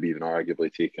midfield, maybe even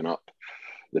arguably taking up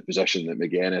the position that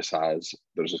McGuinness has,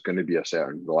 there's just going to be a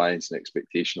certain reliance and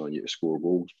expectation on you to score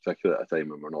goals, particularly at a time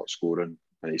when we're not scoring.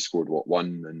 And he scored,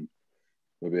 one and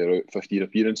maybe around 15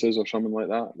 appearances or something like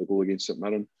that, the goal against St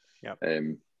Mirren. Yep.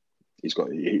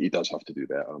 He does have to do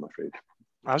better, I'm afraid.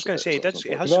 I was going to say,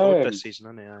 he has scored this season,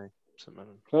 hasn't he? Aye.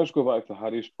 Can I just go back to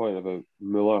Harry's point about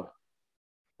Muller?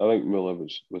 I think Muller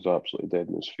was absolutely dead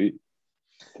in his feet,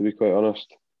 to be quite honest.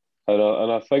 And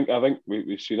I think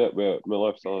we've seen it where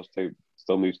Muller still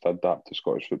needs to adapt to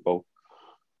Scottish football.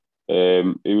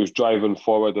 He was driving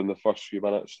forward in the first few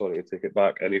minutes, sorry to take it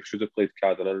back, and he should have played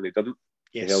Cadden in, and he didn't.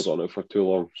 Yes. He held on it for too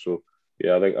long. So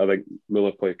yeah, I think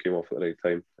Muller play came off at the right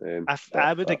time.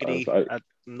 I would agree. I'm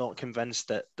not convinced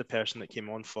that the person that came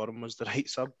on for him was the right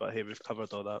sub, but hey, we've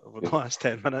covered all that over the last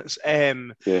 10 minutes.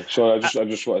 Sorry, I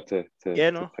just wanted to pick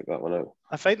that one out.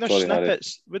 I think there's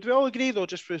snippets. Harry. Would we all agree though?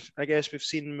 Just with, I guess we've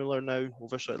seen Muller now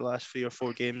over sort of the last 3 or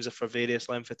 4 games for various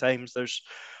length of times.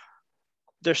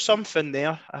 There's something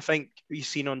there. I think we've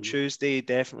seen on Tuesday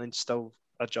definitely still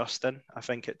adjusting. I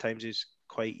think at times he's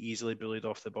quite easily bullied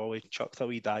off the ball. He chucked a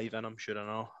wee dive in, I'm sure I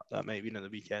know. That might have been at the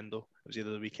weekend though. It was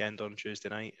either the weekend or on Tuesday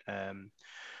night.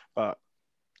 But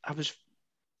I was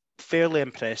fairly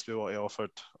impressed with what he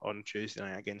offered on Tuesday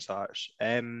night against Hearts.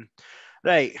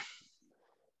 Right.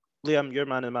 Liam, your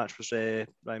man of the match was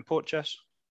Ryan Porteous.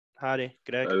 Harry,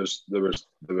 Greg. There was.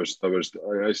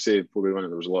 I say before we went,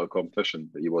 there was a lot of competition,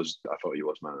 but I thought he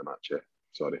was man of the match. Yeah,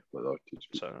 sorry,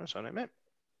 sorry, mate.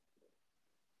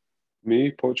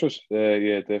 Me, Porteous.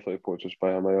 Yeah, definitely Porteous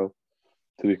by a mile.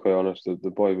 To be quite honest,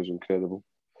 the boy was incredible.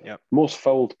 Yeah. Most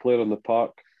fouled player on the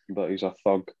park, but he's a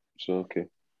thug. So okay.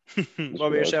 What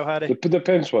about yourself, Harry? It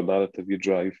depends what narrative you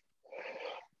drive.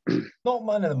 Not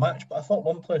man of the match, but I thought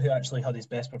one player who actually had his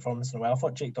best performance in a while, I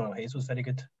thought Jake Doyle-Hayes was very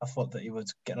good. I thought that he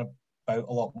was getting about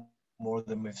a lot more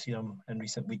than we've seen him in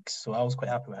recent weeks, so I was quite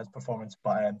happy with his performance.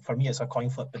 But for me, it's a coin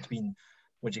flip between,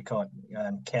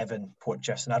 Kevin,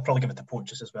 Porteous, and I'd probably give it to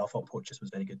Porteous as well. I thought Porteous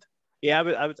was very good. Yeah,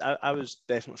 I was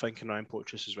definitely thinking Ryan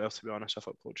Porteous as well, to be honest. I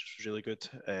thought Porteous was really good.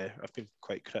 I've been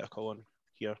quite critical on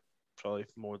here, probably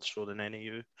more so than any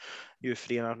of you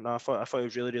three. And I thought he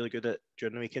was really, really good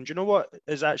during the weekend. Do you know what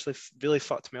has actually really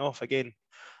fucked me off again?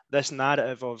 This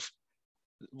narrative of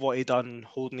what he done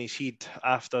holding his head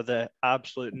after the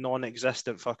absolute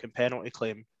non-existent fucking penalty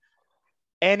claim.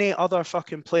 Any other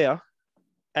fucking player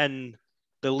in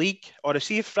the league, or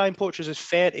see if Ryan Porteous is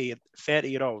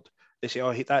 30-year-old, they say,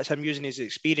 oh, that's him using his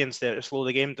experience there to slow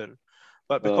the game down.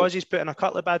 But because he's putting a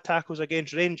couple of bad tackles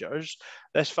against Rangers,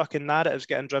 this fucking narrative's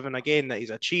getting driven again that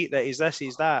he's a cheat, that he's this,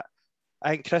 he's that.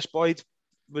 I think Chris Boyd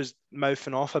was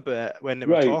mouthing off about it when they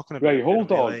were talking about it. Right,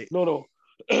 hold on. Like, no.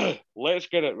 Let's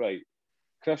get it right.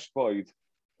 Chris Boyd,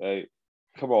 right,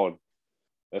 come on.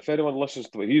 If anyone listens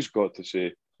to what he's got to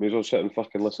say, may as well sit and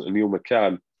fucking listen to Neil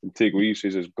McCann and take what he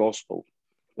says as gospel.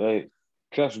 Right?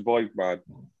 Chris Boyd, man,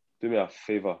 do me a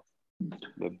favour.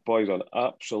 The boy's an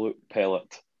absolute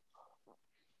pellet.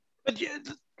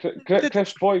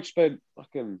 Chris Boyd spent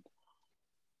fucking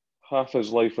half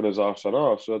his life in his arse and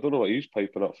arse, so I don't know what he's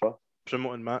piping up for.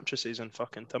 Promoting mattresses in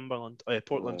fucking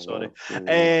Portland, sorry.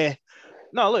 Yeah.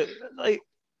 No, look, like,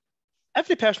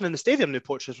 every person in the stadium knew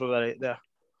Porteous was right there.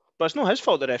 But it's not his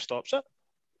fault the ref stops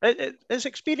it. It's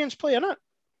experienced play, isn't it?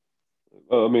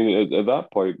 I mean, at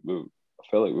that point, I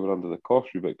felt like we were under the cosh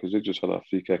a bit because they just had a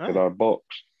free kick in our box.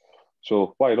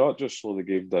 So why not just slow the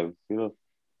game down, you know?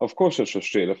 Of course it's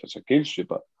frustrating if it's against you,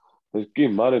 but there's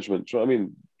game management. So I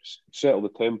mean, settle the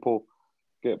tempo,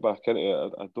 get back into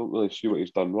it. I don't really see what he's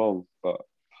done wrong. But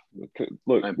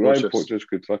look, Ryan Porteous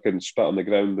could fucking spit on the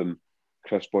ground and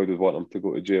Chris Boyd would want him to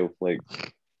go to jail. Like,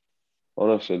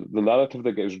 honestly, the narrative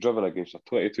that gets driven against a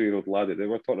 22-year-old laddie, they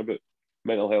were talking about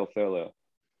mental health earlier.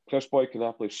 Chris Boyd can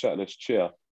happily sit in his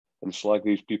chair and slag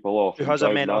these people off. Who has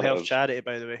a mental health charity,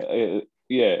 by the way.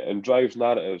 Yeah, and drives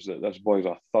narratives that this boy's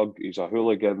a thug, he's a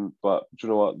hooligan, but do you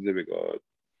know what? There we go.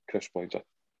 Chris Boyd's a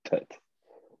tit.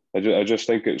 I just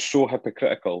think it's so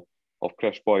hypocritical of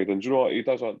Chris Boyd. And do you know what? He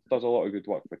does a lot of good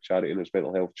work for charity and his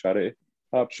mental health charity.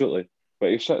 Absolutely.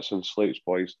 But he sits and slates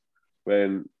boys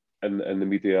when in the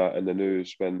media, in the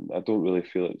news, when I don't really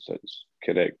feel it's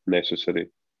correct, necessary,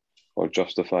 or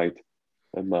justified,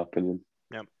 in my opinion.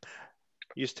 Yeah.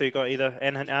 You two got either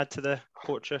anything to add to the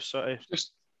Porteous sort of?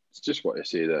 Just want to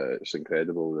say that it's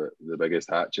incredible that the biggest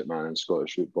hatchet man in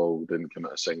Scottish football didn't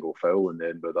commit a single foul, and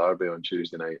then with Derby on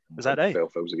Tuesday night, is that right?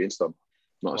 12 fouls against them.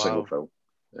 Not a single foul.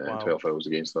 12 fouls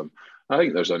against them. I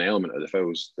think there's an element of the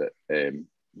fouls that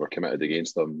were committed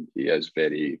against them. He is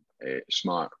very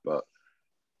smart, but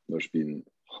there's been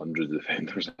hundreds of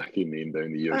defenders I can name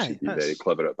down the years. Aye, He'd be very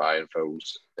clever at buying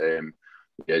fouls.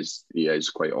 He is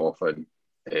quite often,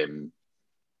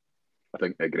 I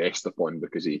think, aggressed upon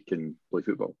because he can play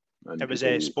football. And it was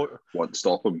a sport. Want to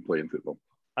stop him playing football.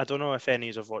 I don't know if any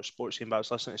of you have watched Sports Scene, but I was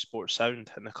listening to Sports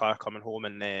Sound in the car coming home,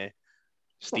 and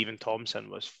Stephen Thompson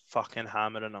was fucking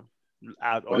hammering him.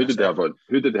 Well, who did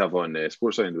they have on?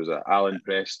 Sports Sound? Was it Alan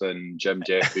Preston, Jim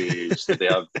Jeffries? Did they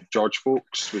have George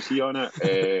Folks? Was he on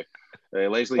it?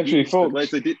 Leslie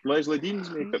Dean's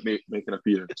make an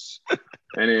appearance.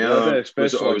 Any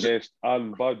special guest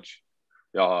Anne Budge.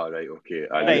 Yeah, right, okay.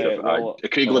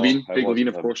 Craig Levine,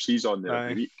 of course, he's on there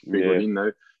every week. Craig Levine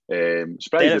now.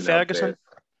 Derek Ferguson.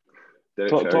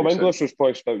 Tom English was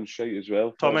probably spouting shite as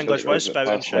well. Tom English was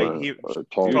spouting shite.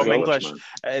 Tom English.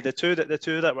 The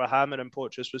two that were hammering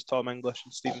Porteous was Tom English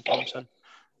and Stephen Thompson.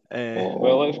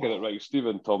 Well, let's get it right.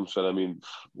 Stephen Thompson. I mean,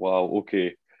 wow.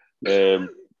 Okay.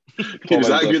 He was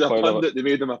that good a pundit they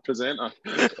made him a presenter.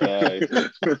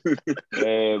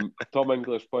 Tom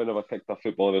English probably never kicked a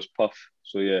football in his puff.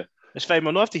 So yeah. It's fine.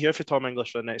 We'll not have to hear from Tom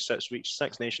English for the next 6 weeks.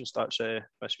 Six Nations starts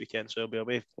this weekend, so he'll be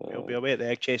away. He'll be away at the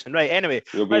egg chasing. Right. Anyway,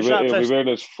 he'll be wearing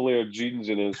his flared jeans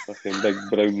and his fucking big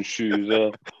brown shoes.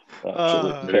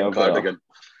 Absolutely cardigan.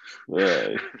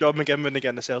 John McGinn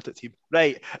again, the Celtic team.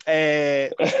 Right.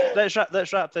 Let's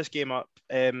wrap this game up.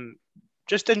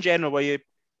 Just in general, were you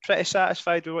pretty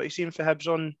satisfied with what you've seen for Hibs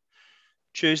on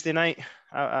Tuesday night?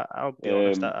 I'll be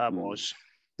honest, I was.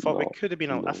 Thought we could have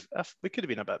been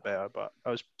a bit better, but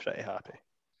I was pretty happy.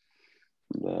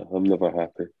 No, I'm never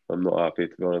happy. I'm not happy,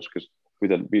 to be honest, because we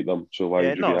didn't beat them. So why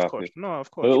would you be happy? Of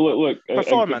course. Look,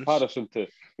 performance.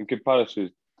 In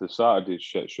comparison to Saturday's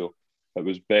shit show, it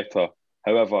was better.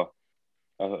 However,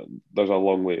 there's a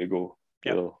long way to go.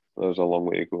 Yep. You know, there's a long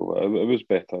way to go. It was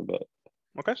better, but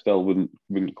still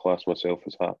wouldn't class myself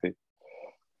as happy.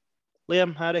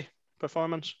 Liam, Harry,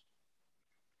 performance.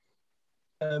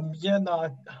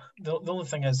 The only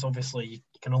thing is, obviously, you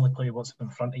can only play what's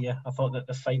in front of you. I thought that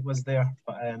the fight was there,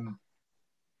 but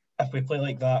if we play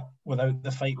like that without the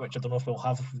fight, which I don't know if we'll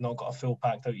have if we've not got a full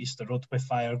packed out Easter Road with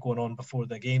fire going on before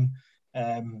the game,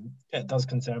 it does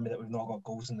concern me that we've not got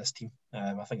goals in this team.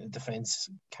 I think the defence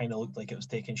kind of looked like it was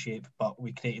taking shape, but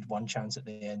we created one chance at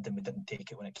the end and we didn't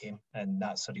take it when it came, and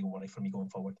that's a real worry for me going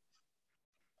forward.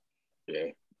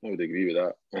 Yeah, I would agree with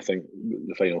that. I think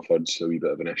the final third's a wee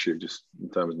bit of an issue just in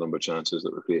terms of number of chances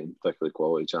that we're creating, particularly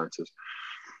quality chances.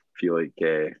 I feel like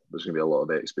there's going to be a lot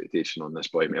of expectation on this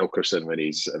boy Melkerson when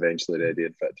he's eventually ready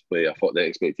and fit to play. I thought the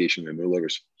expectation with Muller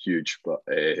was huge, but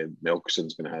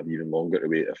Melkerson's going to have even longer to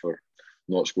wait if we're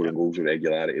not scoring goals with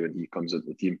regularity when he comes into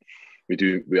the team.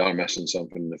 We are missing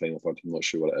something in the final third. I'm not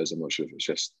sure what it is. I'm not sure if it's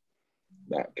just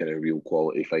that kind of real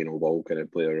quality final ball kind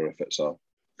of player or if it's a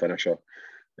finisher.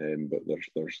 But there's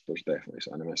definitely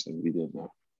an missing ingredient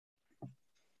there.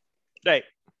 Right.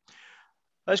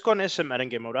 Let's go on to the St Mirren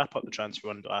game. We'll wrap up the transfer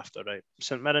window after, right?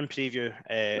 St Mirren preview.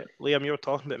 Liam, you were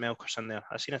talking about Melkerson there.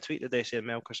 I seen a tweet today saying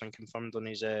Melkerson confirmed on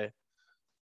his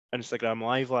Instagram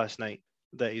live last night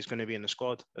that he's going to be in the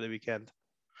squad at the weekend.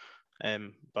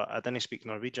 But I didn't speak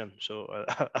Norwegian, so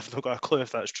I've not got a clue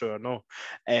if that's true or no.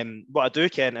 What I do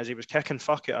ken is he was kicking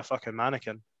fuck at a fucking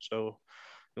mannequin, so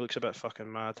he looks a bit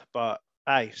fucking mad. But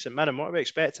aye, St Mirren, what are we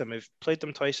expecting? We've played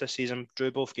them twice this season,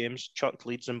 drew both games, chucked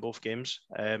leads in both games,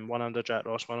 one under Jack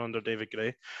Ross, one under David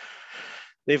Gray.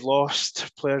 They've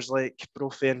lost players like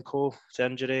Brophy and Co to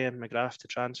injury and McGrath to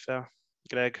transfer.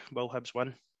 Greg, will Hibs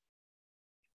win?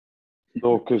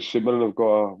 No, because St Mirren have got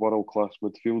a world-class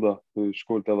midfielder who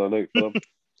scored the other night for them.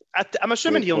 I'm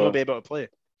assuming he'll not be able to play.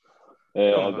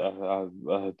 I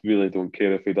really don't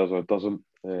care if he does or doesn't.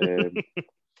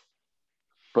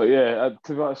 But yeah,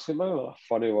 to be honest, St Mirren are a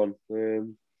funny one. They're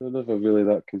never really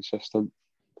that consistent.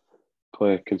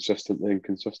 Play consistently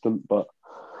inconsistent, but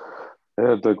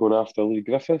they're going after Lee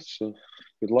Griffiths, so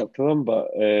good luck to them. But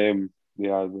I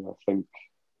think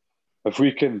if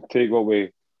we can take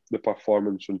away the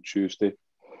performance on Tuesday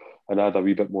and add a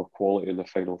wee bit more quality in the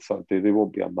final third day, they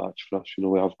won't be a match for us. You know,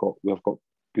 we have got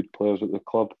good players at the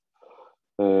club.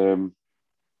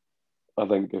 I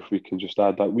think if we can just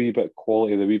add that wee bit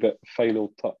quality, the wee bit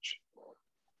final touch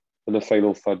in the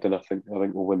final third, then I think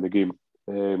we'll win the game.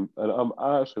 And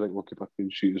I actually think we'll keep a clean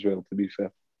sheet as well, to be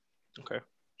fair. Okay.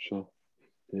 So,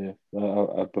 yeah.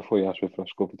 Before you ask me for a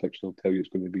score prediction, I'll tell you it's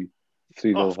going to be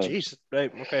 3-0. Oh, jeez.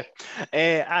 Right, okay.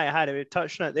 Harry, we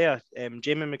touched on it there.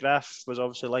 Jamie McGrath was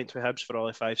obviously linked with Hibs for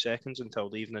only 5 seconds until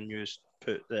the evening news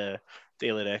put the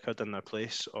Daily Record in their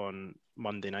place on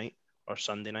Monday night or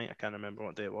Sunday night. I can't remember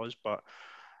what day it was, but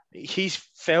he's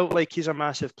felt like he's a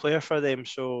massive player for them.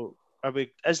 So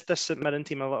is this St Mirren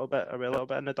team are we a little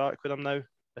bit in the dark with him now?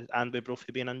 and with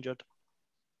Brophy being injured.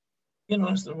 You know,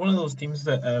 it's one of those teams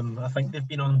that I think they've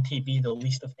been on TV the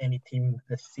least of any team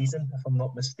this season, if I'm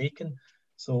not mistaken.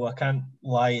 So I can't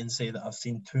lie and say that I've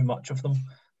seen too much of them.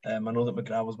 I know that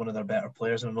McGrath was one of their better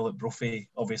players, and I know that Brophy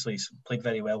obviously played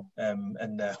very well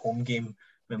in the home game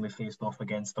when we faced off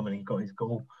against him and he got his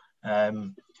goal.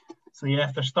 So yeah,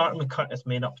 if they're starting with Curtis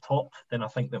Main up top, then I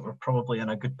think that we're probably in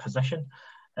a good position.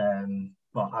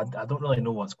 But I don't really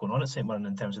know what's going on at St Mirren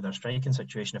in terms of their striking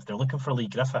situation. If they're looking for Lee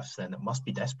Griffiths, then it must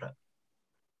be desperate.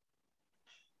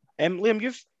 Liam,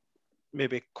 you've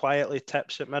maybe quietly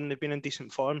tipped St Mirren. They've been in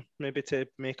decent form, maybe to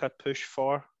make a push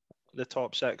for the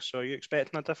top six. So are you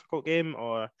expecting a difficult game,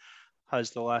 or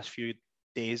has the last few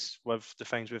days with the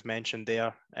things we've mentioned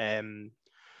there, do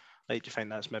you think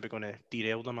that's maybe going to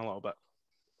derail them a little bit?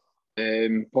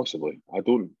 Possibly. I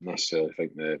don't necessarily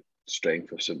think the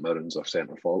strength of St Mirren's are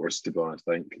centre forwards, to be honest.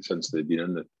 I think since they've been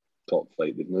in the top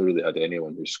flight, they've not really had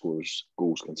anyone who scores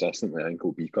goals consistently. I think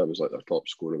Obika was like their top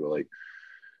scorer with like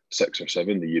 6 or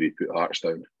 7 the year he put Hearts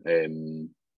down.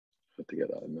 Had to get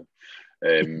that in there.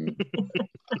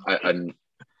 And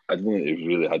I don't think they've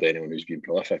really had anyone who's been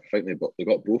prolific. I think they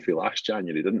got Brophy last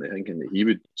January, didn't they? Thinking that he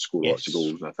would score lots of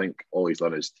goals. And I think all he's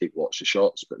done is take lots of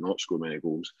shots, but not score many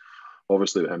goals.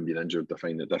 Obviously, with him being injured, they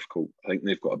find it difficult. I think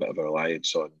they've got a bit of a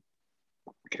reliance on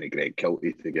kind of Greg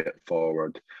Kiltie to get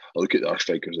forward. I look at our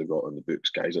strikers they've got on the books,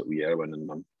 guys like Lee Erwin, and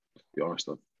to be honest,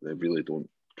 they really don't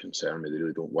concern me. They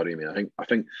really don't worry me. I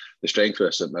think the strength of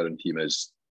the St Mirren team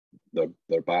is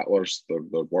their battlers, their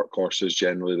workhorses.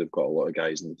 Generally, they've got a lot of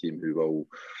guys in the team who will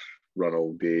run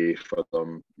all day for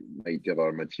them. Might give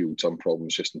our midfield some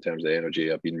problems just in terms of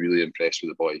energy. I've been really impressed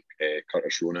with the boy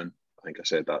Curtis Ronan. I think I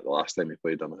said that the last time we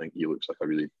played him. I think he looks like a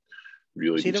really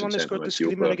is he the one that scored the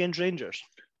screamer against Rangers?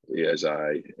 He is,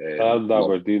 aye. And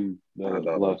Aberdeen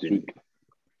last week.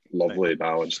 Lovely,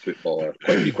 balanced footballer.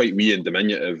 Quite wee and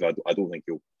diminutive. I don't think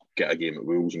he'll get a game at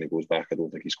Wolves when he goes back. I don't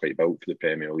think he's quite built for the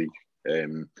Premier League.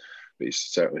 But he's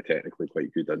certainly technically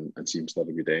quite good and seems to have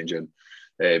a good engine.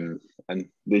 And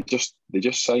they just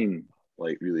sign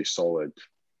like really solid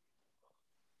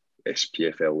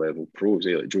SPFL level pros.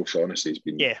 Like Joe Shaughnessy's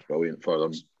been brilliant for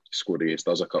them. He scored against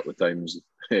us a couple of times,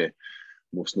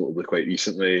 most notably quite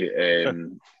recently.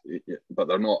 But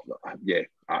they're not. Yeah,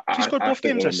 he scored both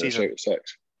games this season.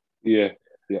 6. Yeah.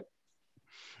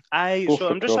 I'm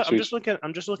just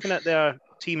looking at their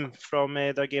team from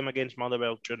their game against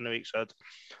Motherwell during the week. So,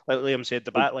 like Liam said,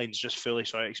 the back line's just fully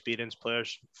sort of experienced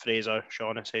players: Fraser,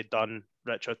 Shaughnessy, Dunn,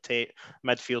 Richard Tate.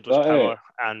 Midfield was Power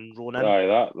and Ronan. Aye,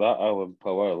 that Alan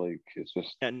Power, like it's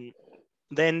just. And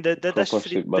then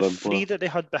the three that they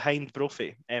had behind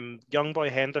Brophy, young boy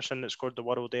Henderson that scored the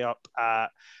World Day up at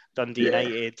Dundee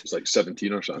United. It's like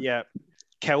 17 or something. Yeah.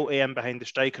 Kiltie in behind the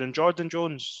striker, and Jordan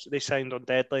Jones they signed on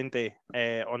deadline day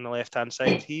on the left hand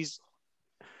side. He's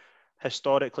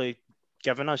historically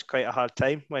given us quite a hard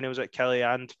time when he was at Killie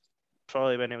and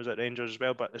probably when he was at Rangers as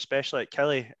well, but especially at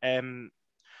Killie. Didn't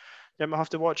we have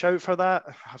to watch out for that?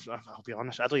 I'll be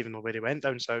honest, I don't even know where he went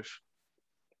down south.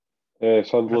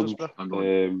 Sunderland.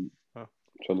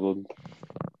 Sunderland.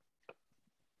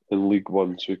 In League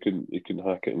One, so he can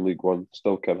hack it in League One.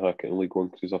 Still can't hack it in League One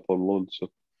because he's up on loan. So.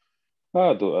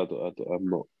 I'm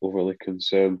not overly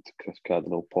concerned. Chris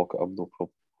Cadden pocket him, no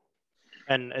problem.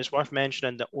 And it's worth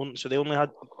mentioning that they only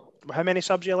had, how many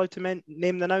subs are you allowed to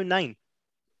name them now? 9?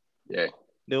 Yeah.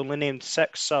 They only named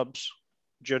 6 subs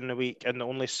during the week, and the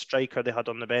only striker they had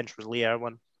on the bench was Lee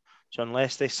Erwin. So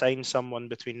unless they sign someone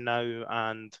between now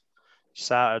and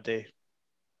Saturday,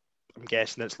 I'm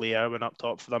guessing it's Lee Erwin up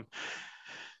top for them.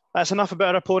 That's enough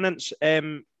about our opponents.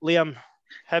 Liam,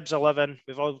 Hibs 11.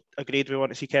 We've all agreed we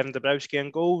want to see Kevin Dabrowski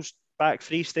in goals. Back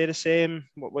 3 stay the same.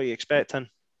 What are you expecting?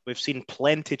 We've seen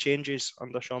plenty changes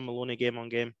under Sean Maloney game on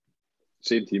game.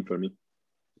 Same team for me.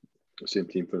 I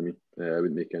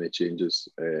wouldn't make any changes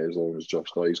as long as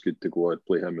Josh Doyle's good to go. I'd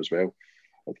play him as well.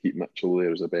 I'd keep Mitchell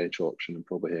there as a bench option and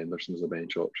probably Henderson as a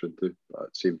bench option too.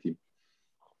 But same team.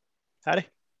 Harry?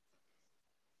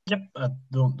 Yep, I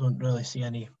don't really see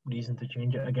any reason to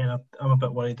change it. Again, I'm a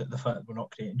bit worried at the fact that we're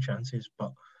not creating chances,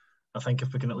 but I think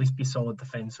if we can at least be solid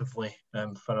defensively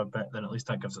for a bit, then at least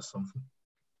that gives us something.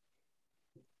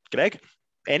 Greg,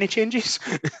 any changes?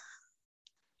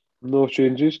 No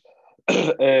changes.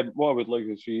 What I would like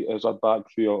to see is a back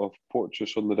 3 of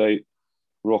Porteous on the right,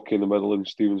 Rocky in the middle and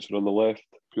Stevenson on the left,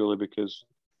 purely because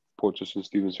Porteous and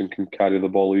Stevenson can carry the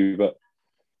ball a wee bit.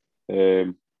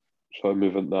 So I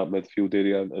move into that midfield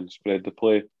area and spread the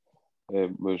play.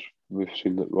 We've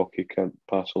seen that Rocky can't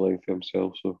pass a length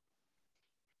himself, so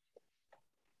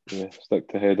stick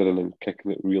to headering and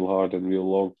kicking it real hard and real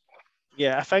long.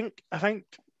 Yeah, I think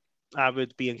I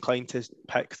would be inclined to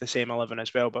pick the same 11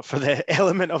 as well, but for the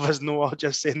element of us all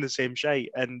just saying the same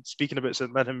shite, and speaking about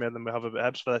St Mirren more than we have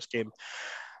about Hibs for this game,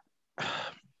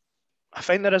 I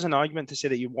think there is an argument to say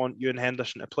that you want Ewan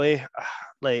Henderson to play.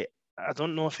 Like, I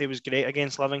don't know if he was great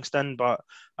against Livingston, but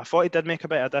I thought he did make a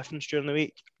bit of a difference during the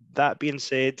week. That being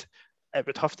said, it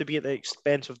would have to be at the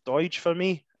expense of Doidge for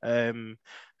me, who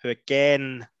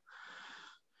again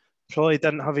probably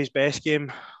didn't have his best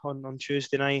game on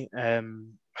Tuesday night.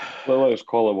 Well, let's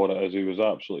call it what it is. He was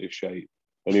absolutely shite,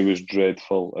 and he was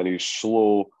dreadful, and he's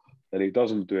slow, and he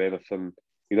doesn't do anything.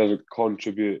 He doesn't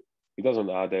contribute. He doesn't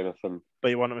add anything. But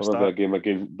you want him to maybe start?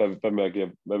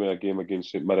 Maybe a game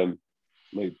against St Mirren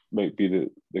might be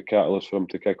the catalyst for him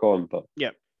to kick on. But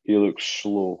yeah, he looks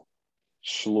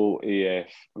slow AF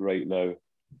right now.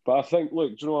 But I think,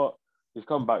 look, do you know what? He's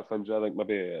come back from injury. I think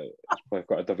maybe it's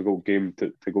quite a difficult game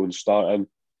to go and start in.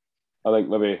 I think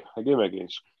maybe a game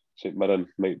against St Mirren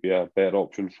might be a better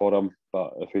option for him.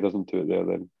 But if he doesn't do it there,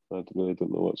 then I really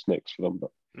don't know what's next for him.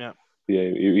 But yeah,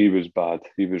 he was bad.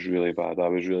 He was really bad. I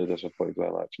was really disappointed with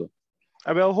him, actually.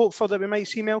 I will hope for that we might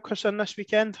see Melkerson this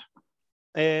weekend,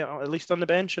 at least on the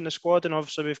bench in the squad. And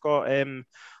obviously we've got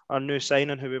our new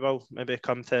signing, who we will maybe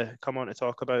come on to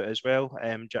talk about as well.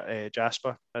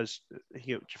 Jasper, as do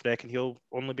you reckon he'll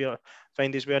only be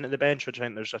find his way into the bench, or do you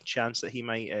think there's a chance that he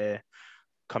might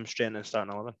come straight in and start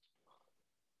in 11?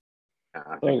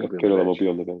 I think a pair of them will be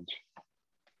on the bench.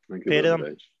 Pair of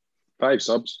them? 5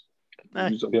 subs.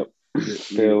 Yep.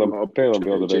 Pair of them be on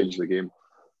the bench. Change the game.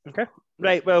 Okay.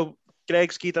 Right, well,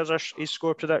 Greg Ski does his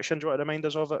score prediction. Do you want to remind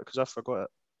us of it? Because I forgot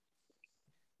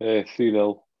it.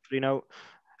 3-0.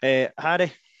 3-0.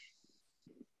 Harry?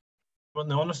 Want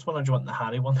the honest one, or do you want the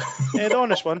Harry one? The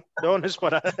honest one. The honest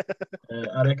one. I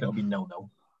reckon it'll be 0-0.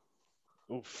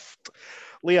 Oof.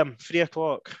 Liam,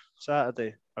 3:00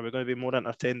 Saturday. Are we going to be more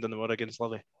entertained than we were against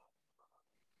Livy?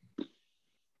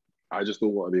 I just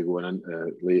don't want to be going in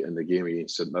late in the game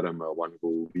against St Mirren with a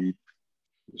 1-goal lead.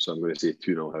 So I'm going to say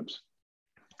 2-0 Hibs.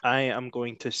 I am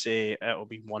going to say it'll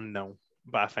be 1-0,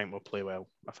 but I think we'll play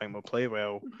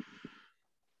well.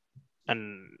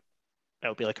 And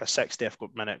it'll be like a 60th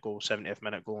minute goal, 70th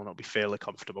minute goal, and it'll be fairly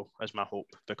comfortable, is my hope,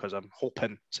 because I'm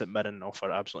hoping St Mirren offer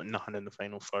absolutely nothing in the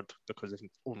final third because they've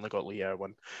only got Lee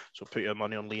Irwin. So put your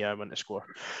money on Lee Irwin to score.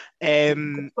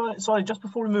 Sorry, just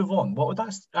before we move on, what would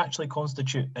that actually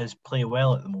constitute as play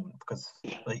well at the moment? Because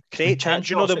create chance.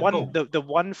 You know, the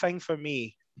one thing for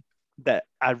me that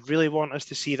I really want us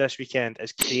to see this weekend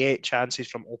is create chances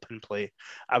from open play.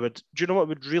 Do you know what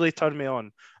would really turn me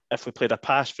on? If we played a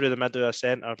pass through the middle of a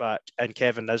centre back and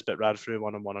Kevin Nisbet ran through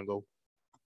one-on-one and goal.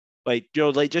 I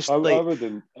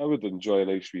would enjoy a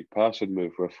nice wee passing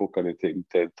move where folk are taking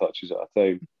 10 touches at a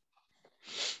time.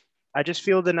 I just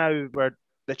feel that now where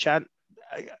the chance.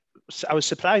 I was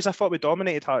surprised. I thought we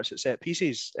dominated Hearts at set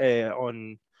pieces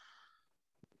on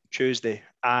Tuesday,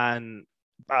 and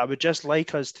I would just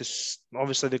like us to.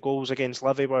 Obviously, the goals against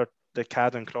Livy were the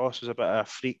Cadden cross was a bit of a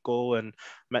freak goal, and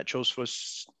Mitchell's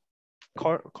was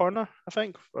corner, I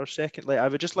think, or second. I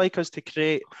would just like us to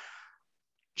create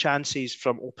chances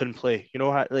from open play. You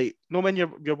know, when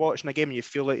you're watching a game and you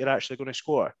feel like you're actually going to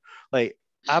score. Like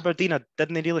Aberdeen, I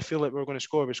didn't really feel like we were going to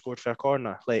score. We scored for a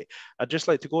corner. I'd just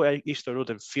like to go to Easter Road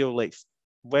and feel like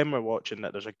when we're watching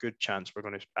that there's a good chance we're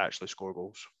going to actually score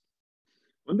goals.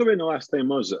 I wonder when the last time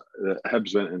was that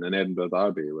Hibs went in an Edinburgh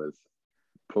derby with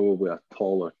probably a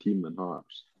taller team than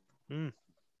Hearts.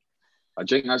 I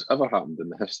think that's ever happened in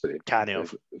the history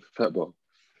of football.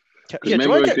 Because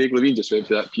remember when Craig Levein just went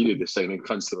through that period of signing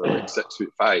cunts that were like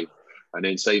 6'5", and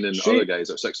then signing other guys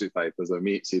that are 6'5" because their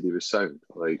mate said he was sound.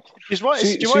 Do you want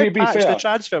to patch the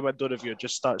transfer window review and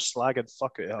just start slagging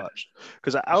fuck out of Hearts?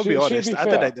 Because I'll be honest, I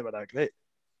didn't think they were that great.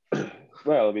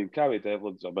 Well, I mean, Cammy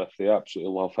Devlin's a myth. They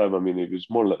absolutely love him. I mean, he was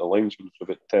more like a linesman for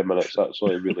about 10 minutes. That's all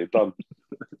he really done.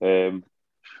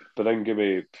 But then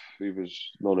he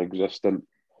was non-existent.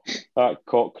 At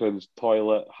Cochrane's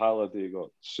toilet, Halliday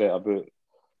got set about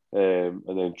and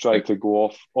then tried to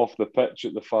go off the pitch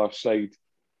at the far side,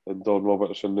 and Don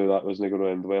Robertson knew that wasn't going to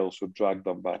end well, so dragged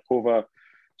them back over.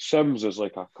 Sims is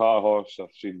like a car horse.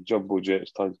 I've seen Jumbo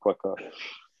Jets tons quicker.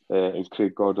 And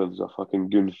Craig Gordon's a fucking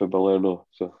goon for Balerno.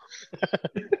 So.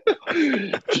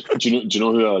 do you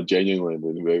know who I genuinely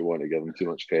wouldn't want to give him too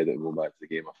much credit and go back to the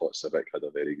game? I thought Civic had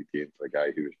a very good game for a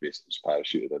guy who was basically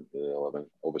parachuted into the 11.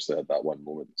 Obviously had that one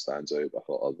moment that stands out, but I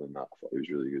thought other than that, I thought he was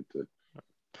really good too.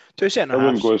 I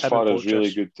wouldn't go as far as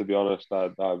really good, to be honest. I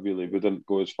really wouldn't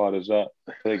go as far as that.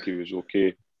 I think he was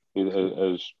okay.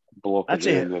 His block I'd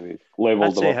say him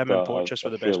and Porteous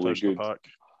were the best players in the park.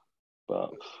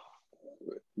 But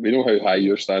we know how high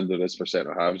your standard is for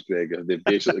centre halves, Greg. They've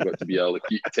basically got to be able to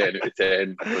keep 10 out of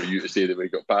 10 for you to say that we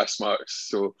got pass marks.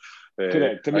 So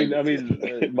correct. I mean,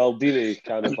 Maldini,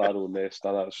 Cannavaro,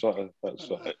 Nesta, that sort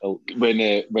of ilk. When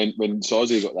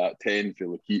Sozzi got that 10 for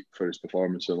L'Equipe for his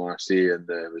performance in Marseille, and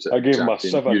was it I gave him a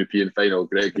 7. European final,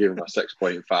 Greg gave him a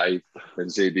 6.5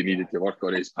 and said he needed to work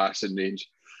on his passing range.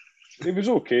 He was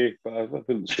okay, but I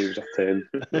wouldn't say he was a 10.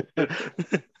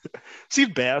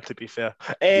 Seemed better, to be fair.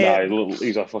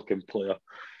 He's a fucking player.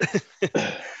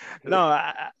 No,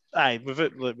 we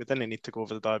didn't need to go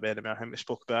over the derby anymore. I think we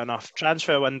spoke about enough.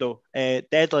 Transfer window,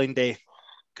 deadline day,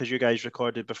 because you guys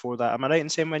recorded before that. Am I right in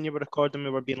saying when you were recording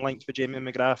we were being linked with Jamie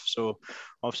McGrath? So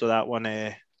obviously that one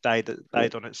died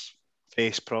on its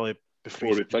face probably before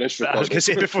we finished recording. I was going to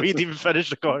say before you'd even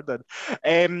finished recording.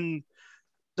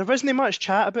 There wasn't much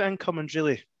chat about incomings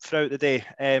really throughout the day,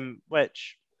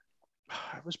 which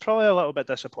was probably a little bit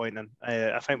disappointing.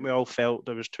 I think we all felt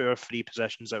there was 2 or 3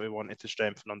 positions that we wanted to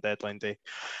strengthen on deadline day.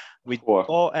 We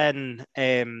got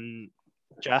in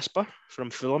Jasper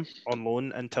from Fulham on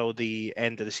loan until the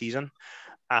end of the season,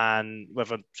 and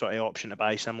with a sort of option to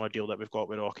buy, similar deal that we've got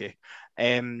with Rocky.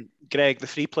 Greg, the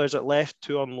 3 players that left,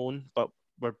 2 on loan, but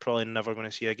we're probably never going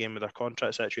to see again with our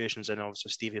contract situations, and obviously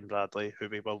Stephen Bradley, who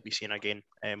we will be seeing again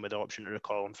with the option to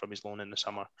recall him from his loan in the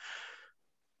summer.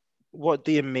 What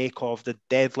do you make of the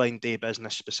deadline day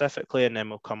business specifically, and then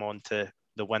we'll come on to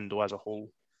the window as a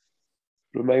whole?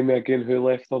 Remind me again who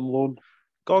left on loan?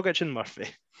 Gogic and Murphy.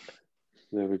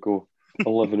 There we go.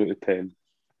 11 out of 10.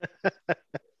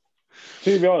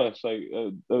 To be honest,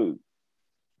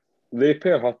 they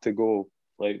pair had to go.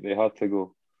 They had to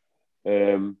go.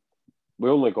 We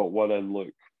only got one in.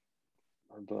 Look,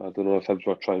 I don't know if Hibs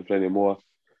were trying for any more.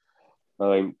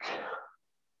 I think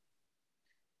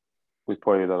we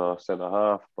pointed on our centre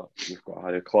half, but we've got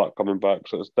Harry Clark coming back,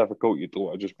 so it's difficult. You don't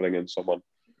want to just bring in someone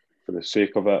for the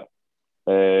sake of it.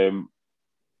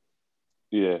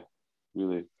 Yeah,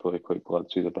 really, probably quite glad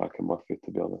to see the back of Murphy,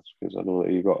 to be honest, because I know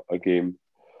that he got a game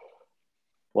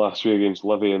last week against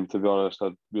Livy, and to be honest,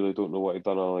 I really don't know what he'd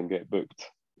done other than get booked.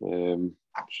 So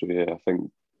yeah, I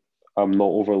think I'm not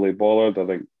overly bothered. I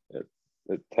think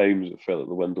at times it felt like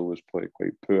the window was probably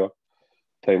quite poor.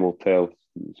 Time will tell.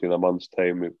 In a month's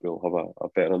time, we'll have a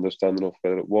better understanding of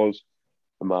whether it was.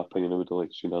 In my opinion, I would have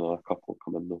liked to see another couple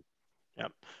come in though. Yeah,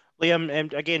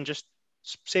 Liam. Again, just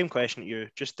same question to you.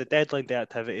 Just the deadline day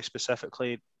activity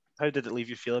specifically. How did it leave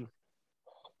you feeling?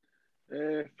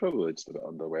 Probably just a bit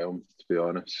underwhelmed, to be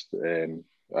honest. I'd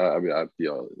be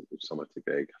similar to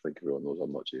Greg. I think everyone knows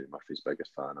I'm not Jamie Murphy's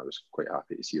biggest fan. I was quite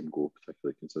happy to see him go,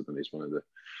 particularly considering he's one of the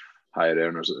higher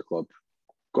earners at the club.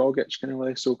 Gogic kind of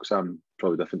less so, because I'm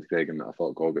probably different to Greg in that I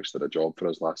thought Gogic did a job for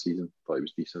us last season. Thought he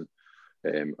was decent. I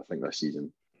think this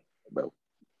season, well,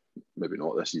 maybe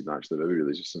not this season actually, maybe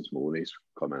really just since Maloney's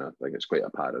come in, I think it's quite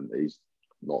apparent that he's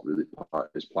not really part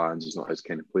of his plans. He's not his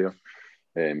kind of player.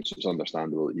 So it's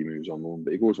understandable that he moves on loan,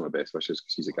 but he goes with my best wishes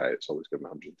because he's a guy that's always given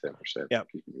 110%. Yeah,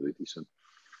 he's been really decent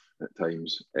at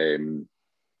times.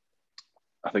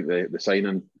 I think the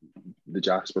signing, the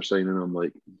Jasper signing, I'm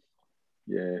like,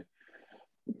 yeah,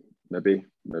 maybe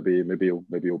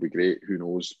he'll be great. Who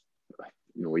knows?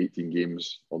 18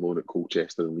 games on loan at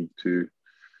Colchester in League Two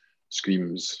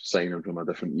screams signing from a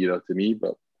different era to me.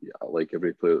 But yeah, I like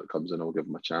every player that comes in. I'll give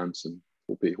him a chance and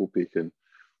hope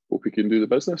he can do the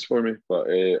business for me, but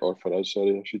or for us,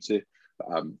 sorry, I should say.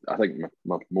 I think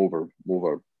my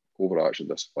overarching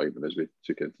disappointment is we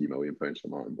took in £3 million for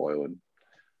Martin Boyle, and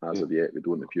as of yet, we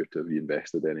don't appear to have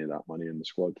reinvested any of that money in the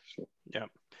squad. So yeah,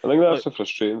 I think that's the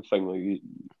frustrating thing. Like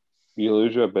you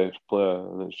lose your best player,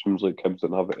 and it seems like Hibs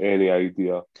didn't have any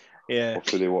idea of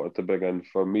who they wanted to bring in.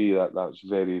 For me, that's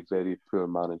very, very poor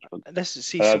management. I don't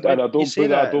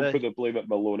put the blame at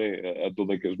Maloney. I don't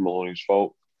think it's Maloney's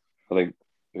fault. I think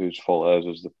whose fault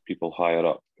is the people higher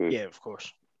up who, of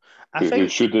course, who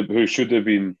should have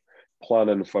been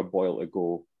planning for Boyle to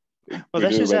go. Well,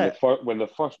 this is it. When the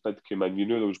first bid came in, you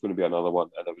knew there was going to be another one,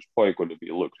 and it was probably going to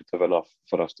be lucrative enough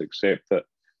for us to accept it.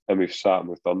 And we've sat and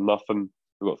we've done nothing.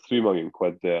 We've got £3 million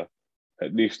there.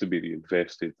 It needs to be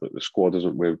reinvested. Like, the squad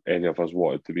isn't where any of us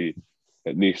want it to be.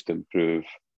 It needs to improve.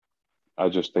 I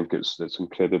just think it's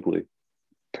incredibly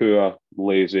poor,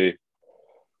 lazy,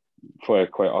 quite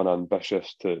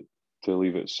unambitious to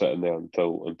leave it sitting there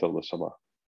until the summer.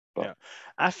 But yeah,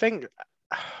 I think.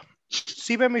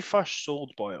 See, when we first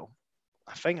sold Boyle,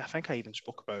 I think I even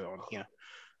spoke about it on here.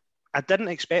 I didn't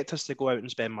expect us to go out and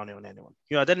spend money on anyone.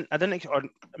 I didn't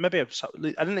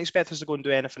expect us to go and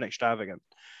do anything extravagant.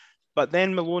 But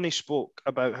then Maloney spoke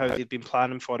about how they'd been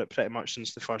planning for it pretty much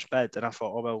since the first bid, and I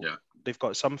thought, they've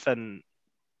got something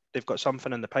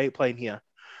in the pipeline here.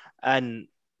 And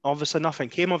obviously nothing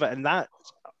came of it. And that,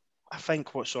 I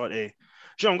think, what sort of...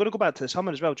 Sure, I'm going to go back to the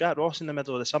summer as well. Jack Ross in the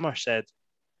middle of the summer said,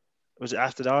 was it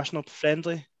after the Arsenal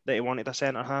friendly, that he wanted a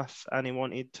centre-half and he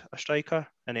wanted a striker,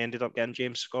 and he ended up getting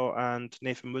James Scott and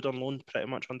Nathan Wood on loan pretty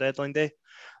much on deadline day.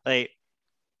 Like,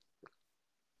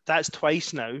 that's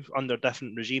twice now under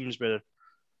different regimes where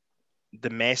the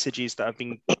messages that have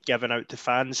been given out to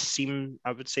fans seem,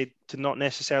 I would say, to not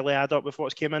necessarily add up with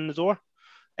what's came in the door.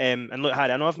 And look,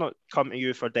 Harry, I know I've not come to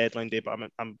you for deadline day, but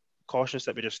I'm cautious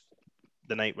that we're just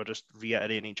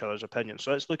reiterating each other's opinions.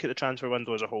 So let's look at the transfer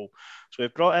window as a whole. So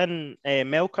we've brought in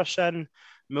Melkerson.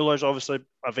 Muller's obviously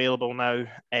available now.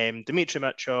 Dimitri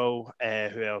Mitchell.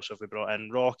 Who else have we brought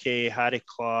in? Rocky, Harry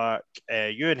Clark,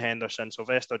 Ewan Henderson,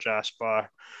 Sylvester Jasper.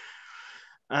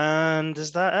 And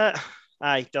is that it?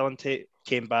 Aye, Dylan Tate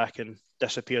came back and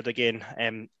disappeared again.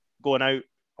 Going out,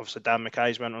 obviously Dan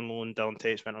Mackay's went on loan, Dylan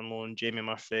Tate's went on loan, Jamie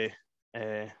Murphy,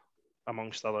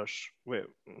 amongst others. Wait,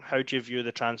 how do you view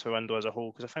the transfer window as a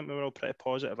whole? Because I think we were all pretty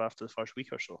positive after the first week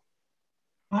or so.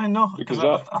 I know, because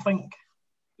I think...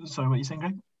 Sorry, what are you saying,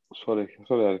 Greg? Sorry,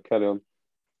 I'll carry on.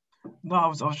 No, I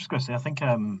was just going to say, I think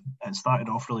it started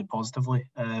off really positively,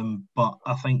 but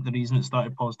I think the reason it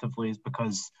started positively is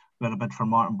because we had a bid for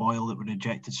Martin Boyle that we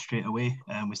rejected straight away,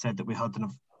 and we said that we had an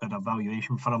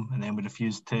evaluation for him, and then we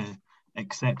refused to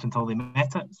accept until they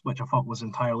met it, which I thought was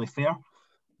entirely fair.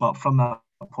 But from that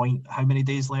point, how many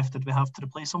days left did we have to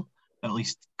replace him? At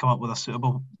least come up with a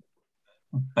suitable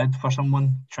bid for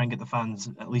someone, try and get the fans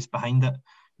at least behind it.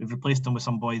 We've replaced him with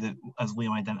some boy that, as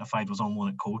Liam identified, was on loan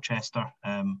at Colchester.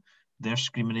 They're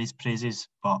screaming his praises,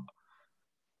 but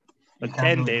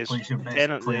 10 days.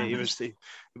 Technically,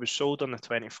 he was sold on the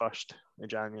 21st of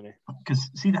January.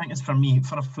 Because see, the thing is, for me,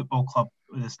 for a football club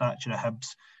with the stature of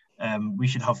Hibs, we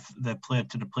should have the player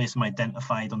to replace him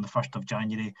identified on the 1st of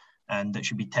January, and it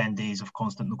should be 10 days of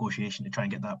constant negotiation to try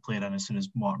and get that player in as soon as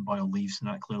Martin Boyle leaves, and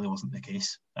that clearly wasn't the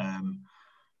case.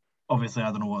 Obviously, I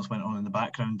don't know what's went on in the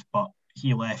background, but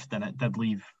he left and it did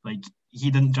leave. Like,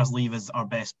 he didn't just leave as our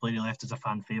best player, he left as a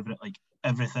fan favourite. Like,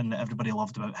 everything that everybody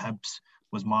loved about Hibs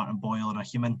was Martin Boyle and a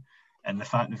human, and the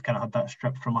fact we've kind of had that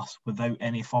stripped from us without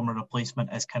any form of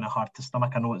replacement is kind of hard to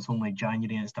stomach. I know it's only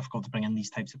January and it's difficult to bring in these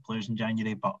types of players in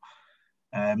January, but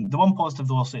the one positive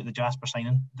though, I'll say, the Jasper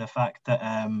signing, the fact that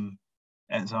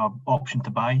it's an option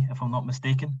to buy, if I'm not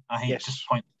mistaken. I hate just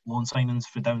point loan signings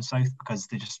for down south because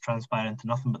they just transpire into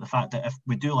nothing, but the fact that if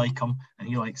we do like him and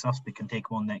he likes us, we can take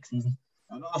him on next season.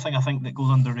 Another thing I think that goes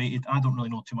underrated, I don't really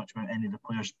know too much about any of the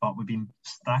players, but we've been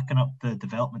stacking up the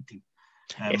development team.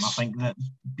 I think that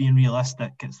being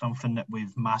realistic, it's something that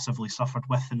we've massively suffered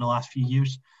with in the last few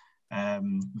years.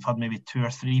 We've had maybe 2 or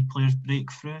 3 players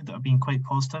break through that have been quite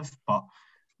positive, but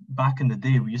back in the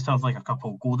day, we used to have like a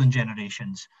couple of golden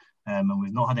generations, and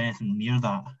we've not had anything near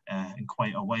that in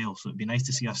quite a while. So it'd be nice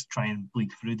to see us try and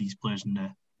bleed through these players in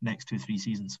the next 2-3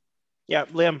 seasons. Yeah,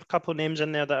 Liam, a couple of names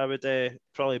in there that I would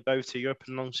probably bow to your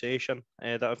pronunciation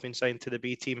that have been signed to the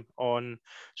B team on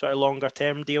sort of longer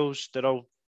term deals. They're all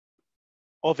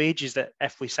of ages that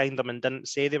if we signed them and didn't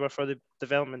say they were for the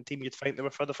development team, you'd think they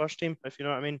were for the first team, if you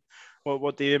know what I mean.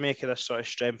 What do you make of this sort of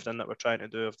strengthening that we're trying to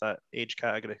do of that age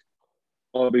category?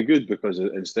 Well, it'll be good because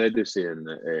instead of saying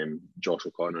that Josh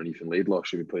O'Connor and Ethan Laidlaw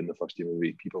should be playing the first team every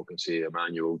week, people can say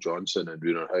Emmanuel Johnson and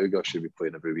Runar Hauger should be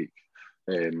playing every week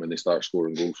when they start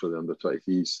scoring goals for the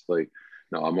under-23s. Like,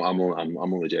 no, I'm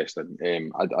only jesting.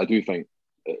 I do think,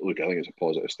 look, I think it's a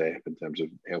positive step in terms of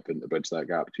helping to bridge that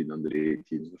gap between the under-18s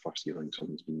and the first team. I think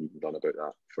something's been done about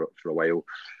that for a while.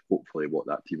 Hopefully what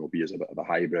that team will be is a bit of a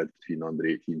hybrid between the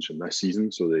under-18s from this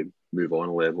season, so they move on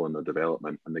a level in their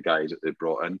development, and the guys that they've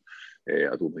brought in,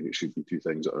 I don't think it should be two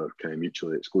things that are kind of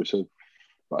mutually exclusive.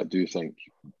 But I do think,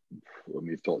 when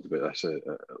we've talked about this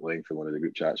at length in one of the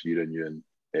group chats, Mirren, you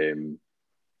and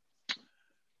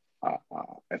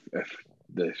if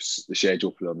the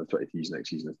schedule for the under-23s next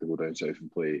season is to go down south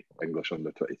and play English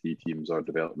under-23 teams or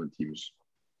development teams,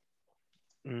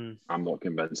 I'm not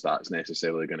convinced that's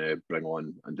necessarily going to bring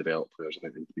on and develop players. I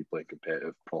think they need to be playing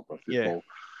competitive, proper football,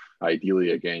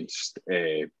 ideally against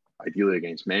men,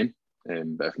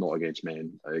 but if not against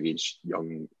men, against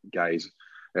young guys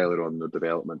earlier on in their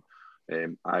development.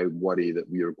 I worry that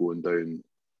we are going down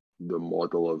the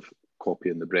model of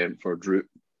copying the Brentford route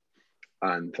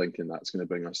and thinking that's going to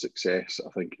bring us success. I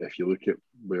think if you look at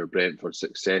where Brentford's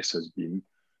success has been,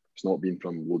 it's not been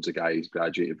from loads of guys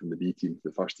graduating from the B team to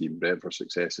the first team. Brentford's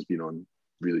success has been on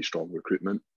really strong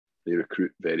recruitment. They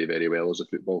recruit very, very well as a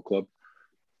football club.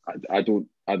 I'm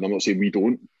not saying we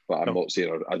don't, but I'm not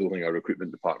saying I don't think our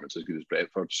recruitment department's as good as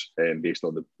Brentford's, based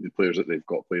on the players that they've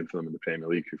got playing for them in the Premier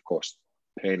League, who've cost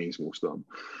pennies, most of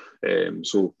them.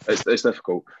 So it's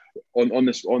difficult. On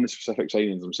the specific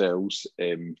signings themselves,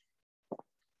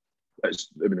 there's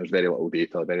very little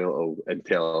data, very little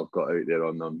intel I've got out there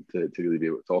on them to really be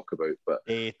able to talk about. But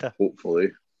data.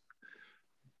 Hopefully,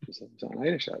 is that an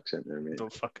Irish accent there, mate?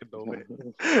 Don't fucking know, mate.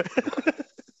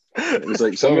 It was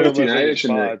like somewhere between Irish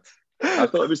and I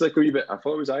thought it was like a wee bit. I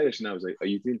thought it was Irish, and I was like, "Are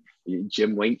you doing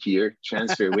Jim Wink here?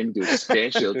 Transfer window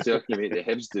special, talking about the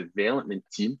Hibs development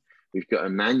team. We've got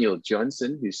Emmanuel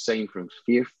Johnson, who's signed from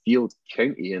Fairfield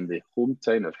County in the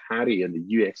hometown of Harry in the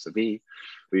US of A.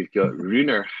 We've got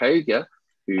Runar Hauge,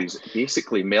 who's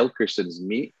basically Melkerson's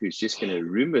mate, who's just going to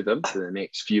room with him for the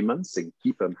next few months and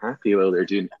keep him happy while they're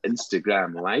doing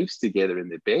Instagram lives together in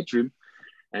the bedroom.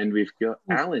 And we've got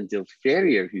Alan Del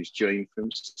Ferrier, who's joined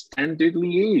from Standard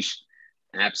Liège.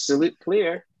 Absolute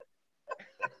player."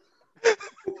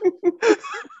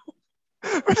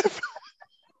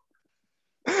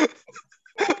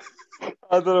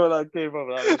 I don't know where that came from.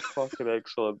 That was fucking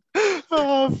excellent.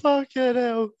 Oh, fucking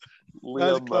hell.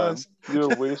 Liam, man,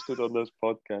 you're wasted on this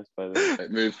podcast, by the way.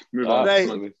 Right, move on.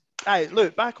 Right. Right,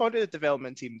 look, back onto the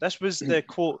development team. This was the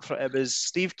quote from, it was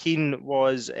Steve Keane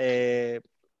was, it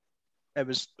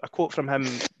was a quote from him.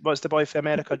 What's the boy for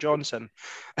America, Johnson?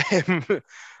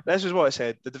 This is what it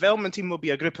said. The development team will be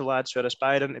a group of lads who are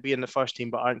aspiring to be in the first team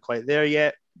but aren't quite there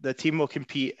yet. The team will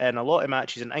compete in a lot of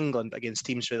matches in England against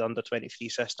teams through the under-23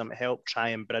 system to help try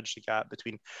and bridge the gap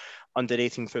between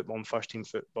under-18 football and first-team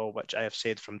football, which I have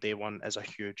said from day one is a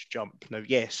huge jump. Now,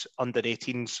 yes,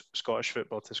 under-18s Scottish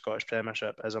football to Scottish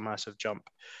Premiership is a massive jump.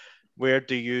 Where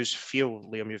do you feel,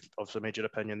 Liam, you've obviously made your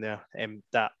opinion there,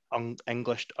 that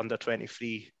English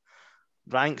under-23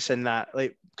 ranks in that?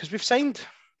 Like, because we've signed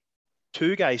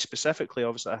two guys specifically,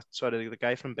 obviously, sorry, the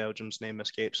guy from Belgium's name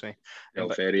escapes me.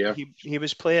 He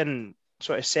was playing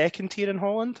sort of second tier in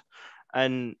Holland,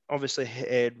 and obviously,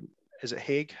 is it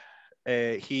Hague?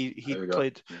 He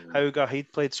played Hauge,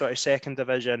 he'd played sort of second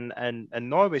division in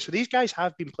Norway. So these guys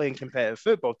have been playing competitive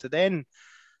football. To then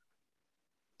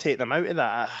take them out of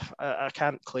that, I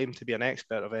can't claim to be an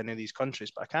expert of any of these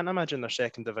countries, but I can't imagine their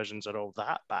second divisions are all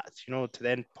that bad, to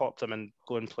then pop them and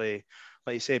go and play,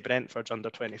 like you say, Brentford's under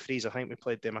 23s. I think we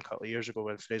played them a couple of years ago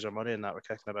when Fraser Murray and that were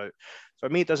kicking about. For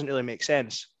me, it doesn't really make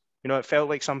sense. It felt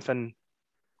like something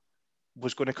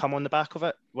was going to come on the back of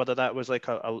it, whether that was like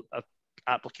a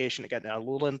application to get into a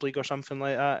lowland league or something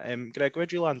like that. Greg,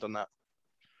 where'd you land on that?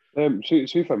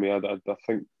 See for me, I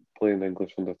think playing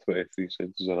English under 23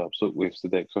 sides is an absolute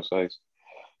wasted exercise.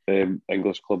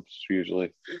 English clubs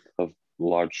usually have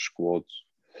large squads.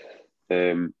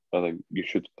 I think you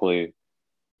should play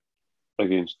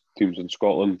against teams in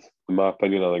Scotland, in my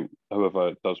opinion. I think, however,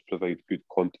 it does provide good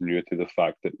continuity, the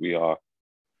fact that we are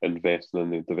investing in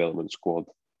the development squad.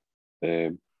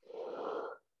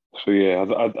 So yeah,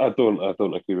 I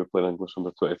don't agree with playing English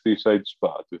under 23 sides,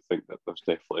 but I do think that there's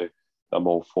definitely, I'm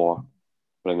all for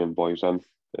bringing boys in.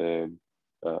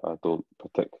 I don't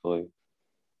particularly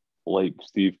like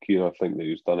Steve Keane. I think that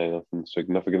he's done anything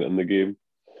significant in the game.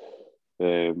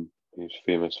 He's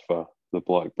famous for the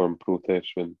Blackburn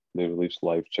protests when they released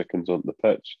live chickens onto the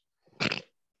pitch.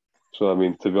 So I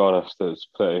mean, to be honest, it's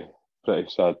pretty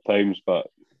sad times. But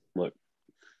like,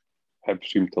 Hibs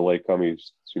seemed to like him. He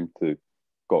seemed to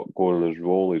got going in his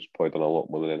role. He's probably done a lot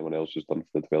more than anyone else has done for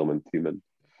the development team in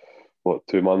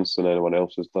 2 months than anyone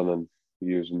else has done in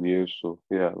years and years. So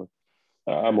yeah,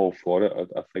 I'm all for it.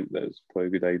 I think that it's quite a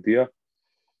good idea,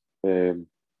 and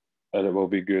it will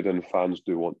be good. And fans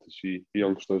do want to see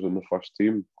youngsters in the first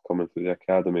team coming through the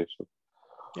academy. So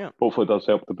yeah, hopefully it does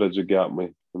help to bridge the gap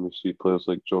when we see players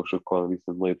like Josh O'Connor,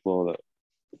 Ethan Laidlaw, that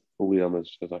Liam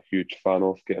is a huge fan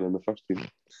of getting in the first team.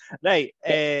 Right,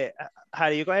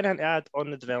 Harry, you got anything to add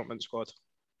on the development squad?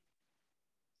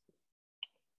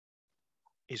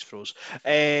 He's froze.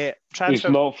 He's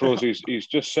not froze. He's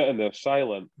just sitting there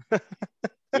silent. You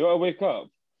want to wake up?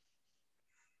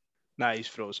 Nah, he's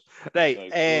froze. Right.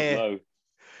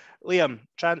 Liam,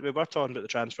 we were talking about the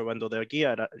transfer window there.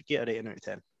 Get a rating out of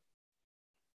 10.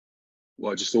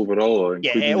 What, just overall? Or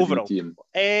yeah, overall. Team?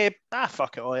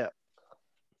 Fuck it all, yeah.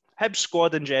 Hibs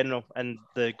squad in general and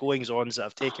the goings-ons that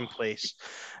have taken place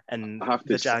in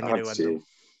the January window. Say,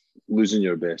 losing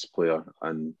your best player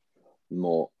and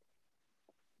not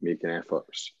making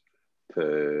efforts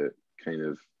to kind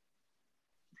of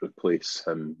replace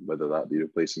him, whether that be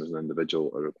replace him as an individual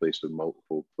or replace with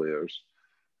multiple players,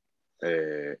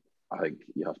 I think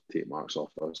you have to take marks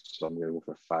off us. So I'm going to go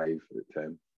for 5 out of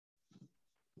 10.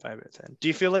 5 out of 10. Do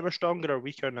you feel like we're stronger or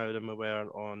weaker now than we were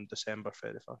on December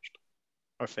 31st?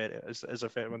 Or 30? Is there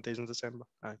 31 days in December?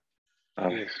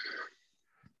 We're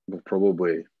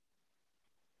probably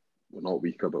We're not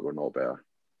weaker, but we're not better.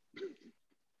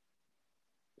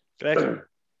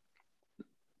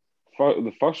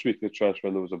 The first week of transfer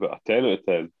window was about a 10 out of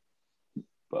 10,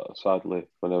 but sadly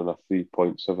we're now in a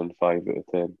 3.75 out of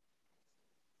 10.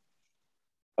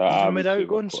 Even with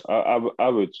outgoings? I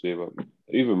would say, but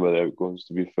even with outgoings,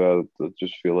 to be fair, I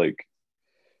just feel like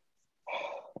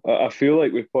I feel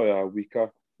like we probably are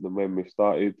weaker than when we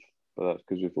started, but that's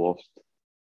because we've lost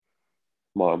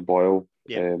Martin Boyle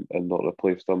and not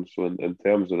replaced him. So in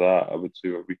terms of that, I would say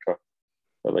we're weaker.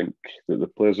 I think that the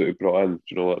players that we brought in,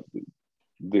 you know what,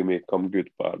 they may come good,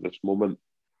 but at this moment,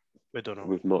 we don't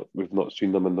know. We've not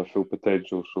seen them in their full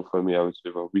potential. So for me, I would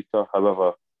say we're weaker.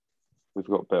 However, we've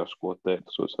got better squad depth,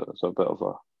 so it's a bit of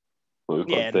a. Well, we've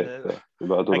got depth there,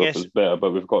 but I don't know if it's better.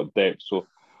 But we've got depth, so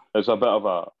it's a bit of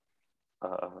a.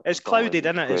 It's clouded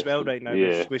in it as well right now.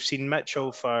 Yeah. We've seen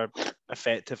Mitchell for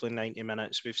effectively 90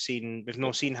 minutes. We've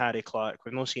not seen Harry Clark.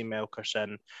 We've not seen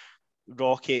Melkerson.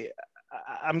 Rocky.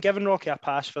 I'm giving Rocky a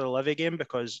pass for the Livy game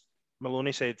because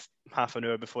Maloney said half an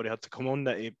hour before he had to come on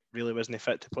that he really wasn't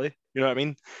fit to play. You know what I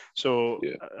mean? So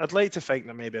I'd like to think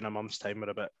that maybe in a month's time we're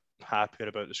a bit happier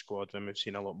about the squad when we've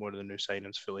seen a lot more of the new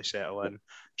signings fully settle in.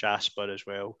 Jasper as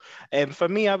well. For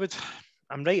me, I'm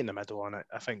right in the middle on it.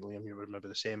 I think Liam, you were maybe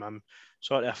the same. I'm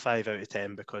sort of a 5 out of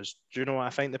 10 because, do you know what?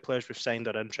 I think the players we've signed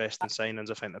are interesting signings.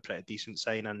 I think they're pretty decent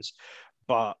signings,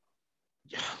 but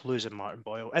losing Martin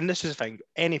Boyle, and this is the thing,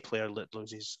 any player that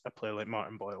loses a player like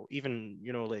Martin Boyle, even,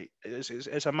 you know, like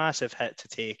it's a massive hit to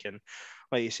take, and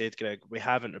like you said, Greg, we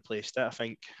haven't replaced it. I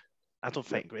think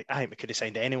we could have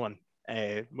signed anyone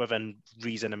within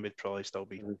reason, and we'd probably still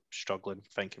be struggling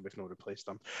thinking we've not replaced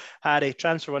them. Harry,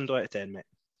 transfer window out of 10, mate.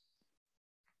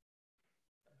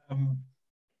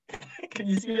 Can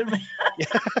you hear me?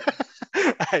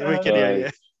 We can hear you.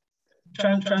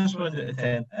 Transfer window out of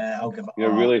 10. I'll give it.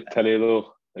 You're really tinny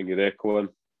though, and you're echoing.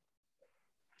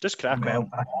 Just crack on.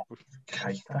 I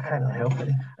can't help it.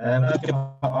 I'll give it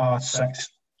a 6.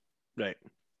 Right.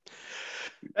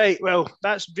 Well,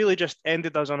 that's really just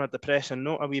ended us on a depressing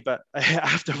note a wee bit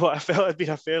after what I felt had been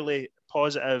a fairly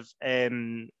positive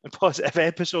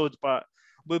episode. But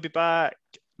we'll be back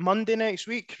Monday next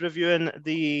week reviewing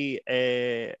the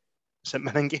St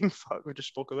Mirren game. Fuck, we just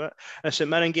spoke about a St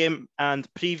Mirren game and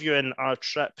previewing our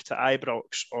trip to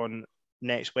Ibrox on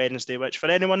next Wednesday, which for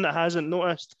anyone that hasn't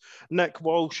noticed, Nick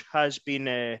Walsh has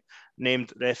been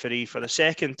named referee for the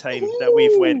second time that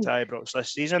we've went to Ibrox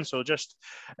this season. So just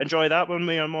enjoy that one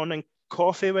with your morning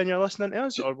coffee when you're listening to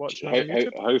us or watching on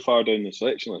YouTube. How far down the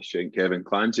selection list do you think Kevin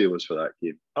Clancy was for that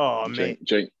game? Oh, mate.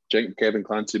 Do you think Kevin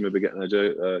Clancy maybe getting a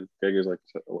gig as like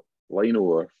Lino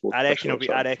or fourth official?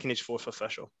 I reckon he's fourth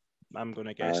official. I'm going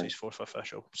to guess he's fourth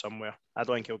official somewhere. I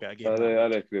don't think he'll get a game. I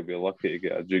reckon he'll be lucky to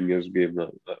get a juniors game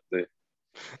that day.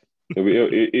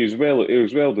 He's well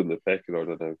in the pecking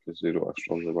order now because they wrote a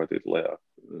strongly worded letter.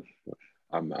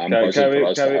 I'm buzzing for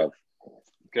us to have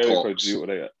talks. To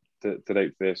write to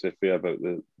the SFA about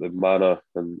the manner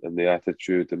and the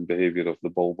attitude and behaviour of the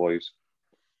ball boys.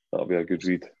 That'll be a good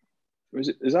read.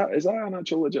 Is that an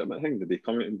actual legitimate thing? Did he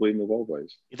come out and blame the ball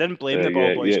boys? He didn't blame the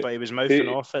ball boys, but he was mouthing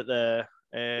off at the.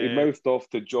 He mouthed off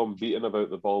to John Beaton about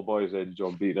the ball boys, and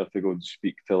John Beaton had to go and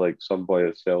speak to like some boy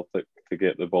at Celtic to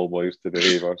get the ball boys to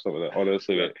behave or something.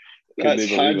 Honestly, mate, that's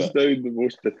hands down the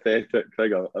most pathetic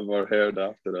thing I've ever heard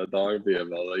after a derby in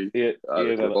my life. He is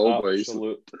an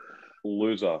absolute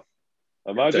loser.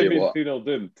 Imagine being 3-0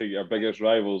 down to your biggest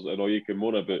rivals, and all you can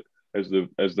moan about is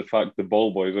the fact the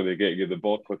ball boys only getting you the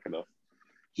ball quick enough.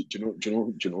 Do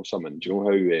you know something? Do you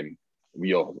know how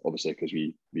we all, obviously because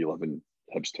we live in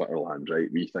Hibs Twitter land, right?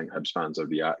 We think Hibs fans are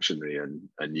reactionary and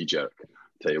knee jerk.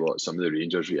 Tell you what, some of the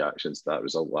Rangers' reactions to that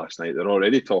result last night, they're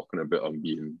already talking about him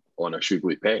being on a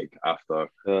sugary peg after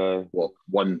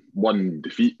one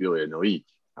defeat really in the league,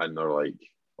 and they're like,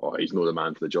 "Oh, he's not the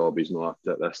man for the job. He's not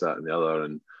this, that, and the other."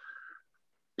 And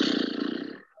I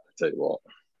tell you what,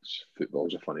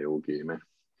 football's a funny old game, eh?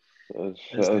 That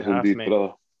is indeed,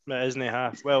 brother. It isn't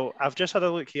half. Well, I've just had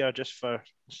a look here just for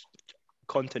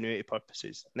continuity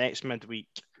purposes. Next midweek,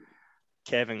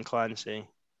 Kevin Clancy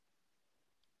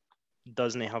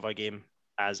doesn't have a game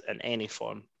as in any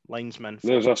form. Linesman.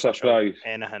 There's a surprise.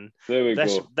 Anything. There we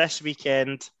go. This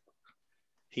weekend,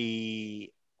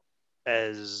 he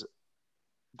is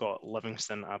got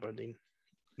Livingston, Aberdeen,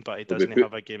 but he doesn't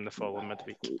have a game the following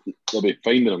midweek. They'll be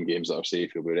finding him games that are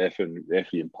safe. He'll be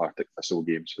refereeing Partick Thistle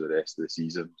games for the rest of the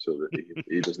season so that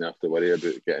he doesn't have to worry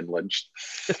about getting lynched.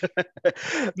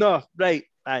 No, right.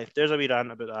 Aye, there's a wee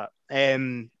rant about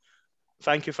that.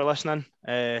 Thank you for listening.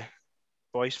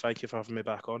 Boys, thank you for having me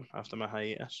back on after my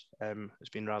hiatus. It's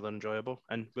been rather enjoyable,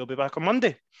 and we'll be back on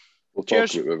Monday. We'll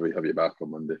Cheers. talk about when we have you back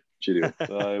on Monday. Cheerio.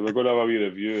 We're going to have a wee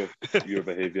review of your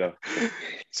behaviour.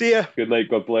 See ya. Good night,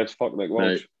 God bless. Fuck Nick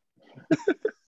Walsh. Night.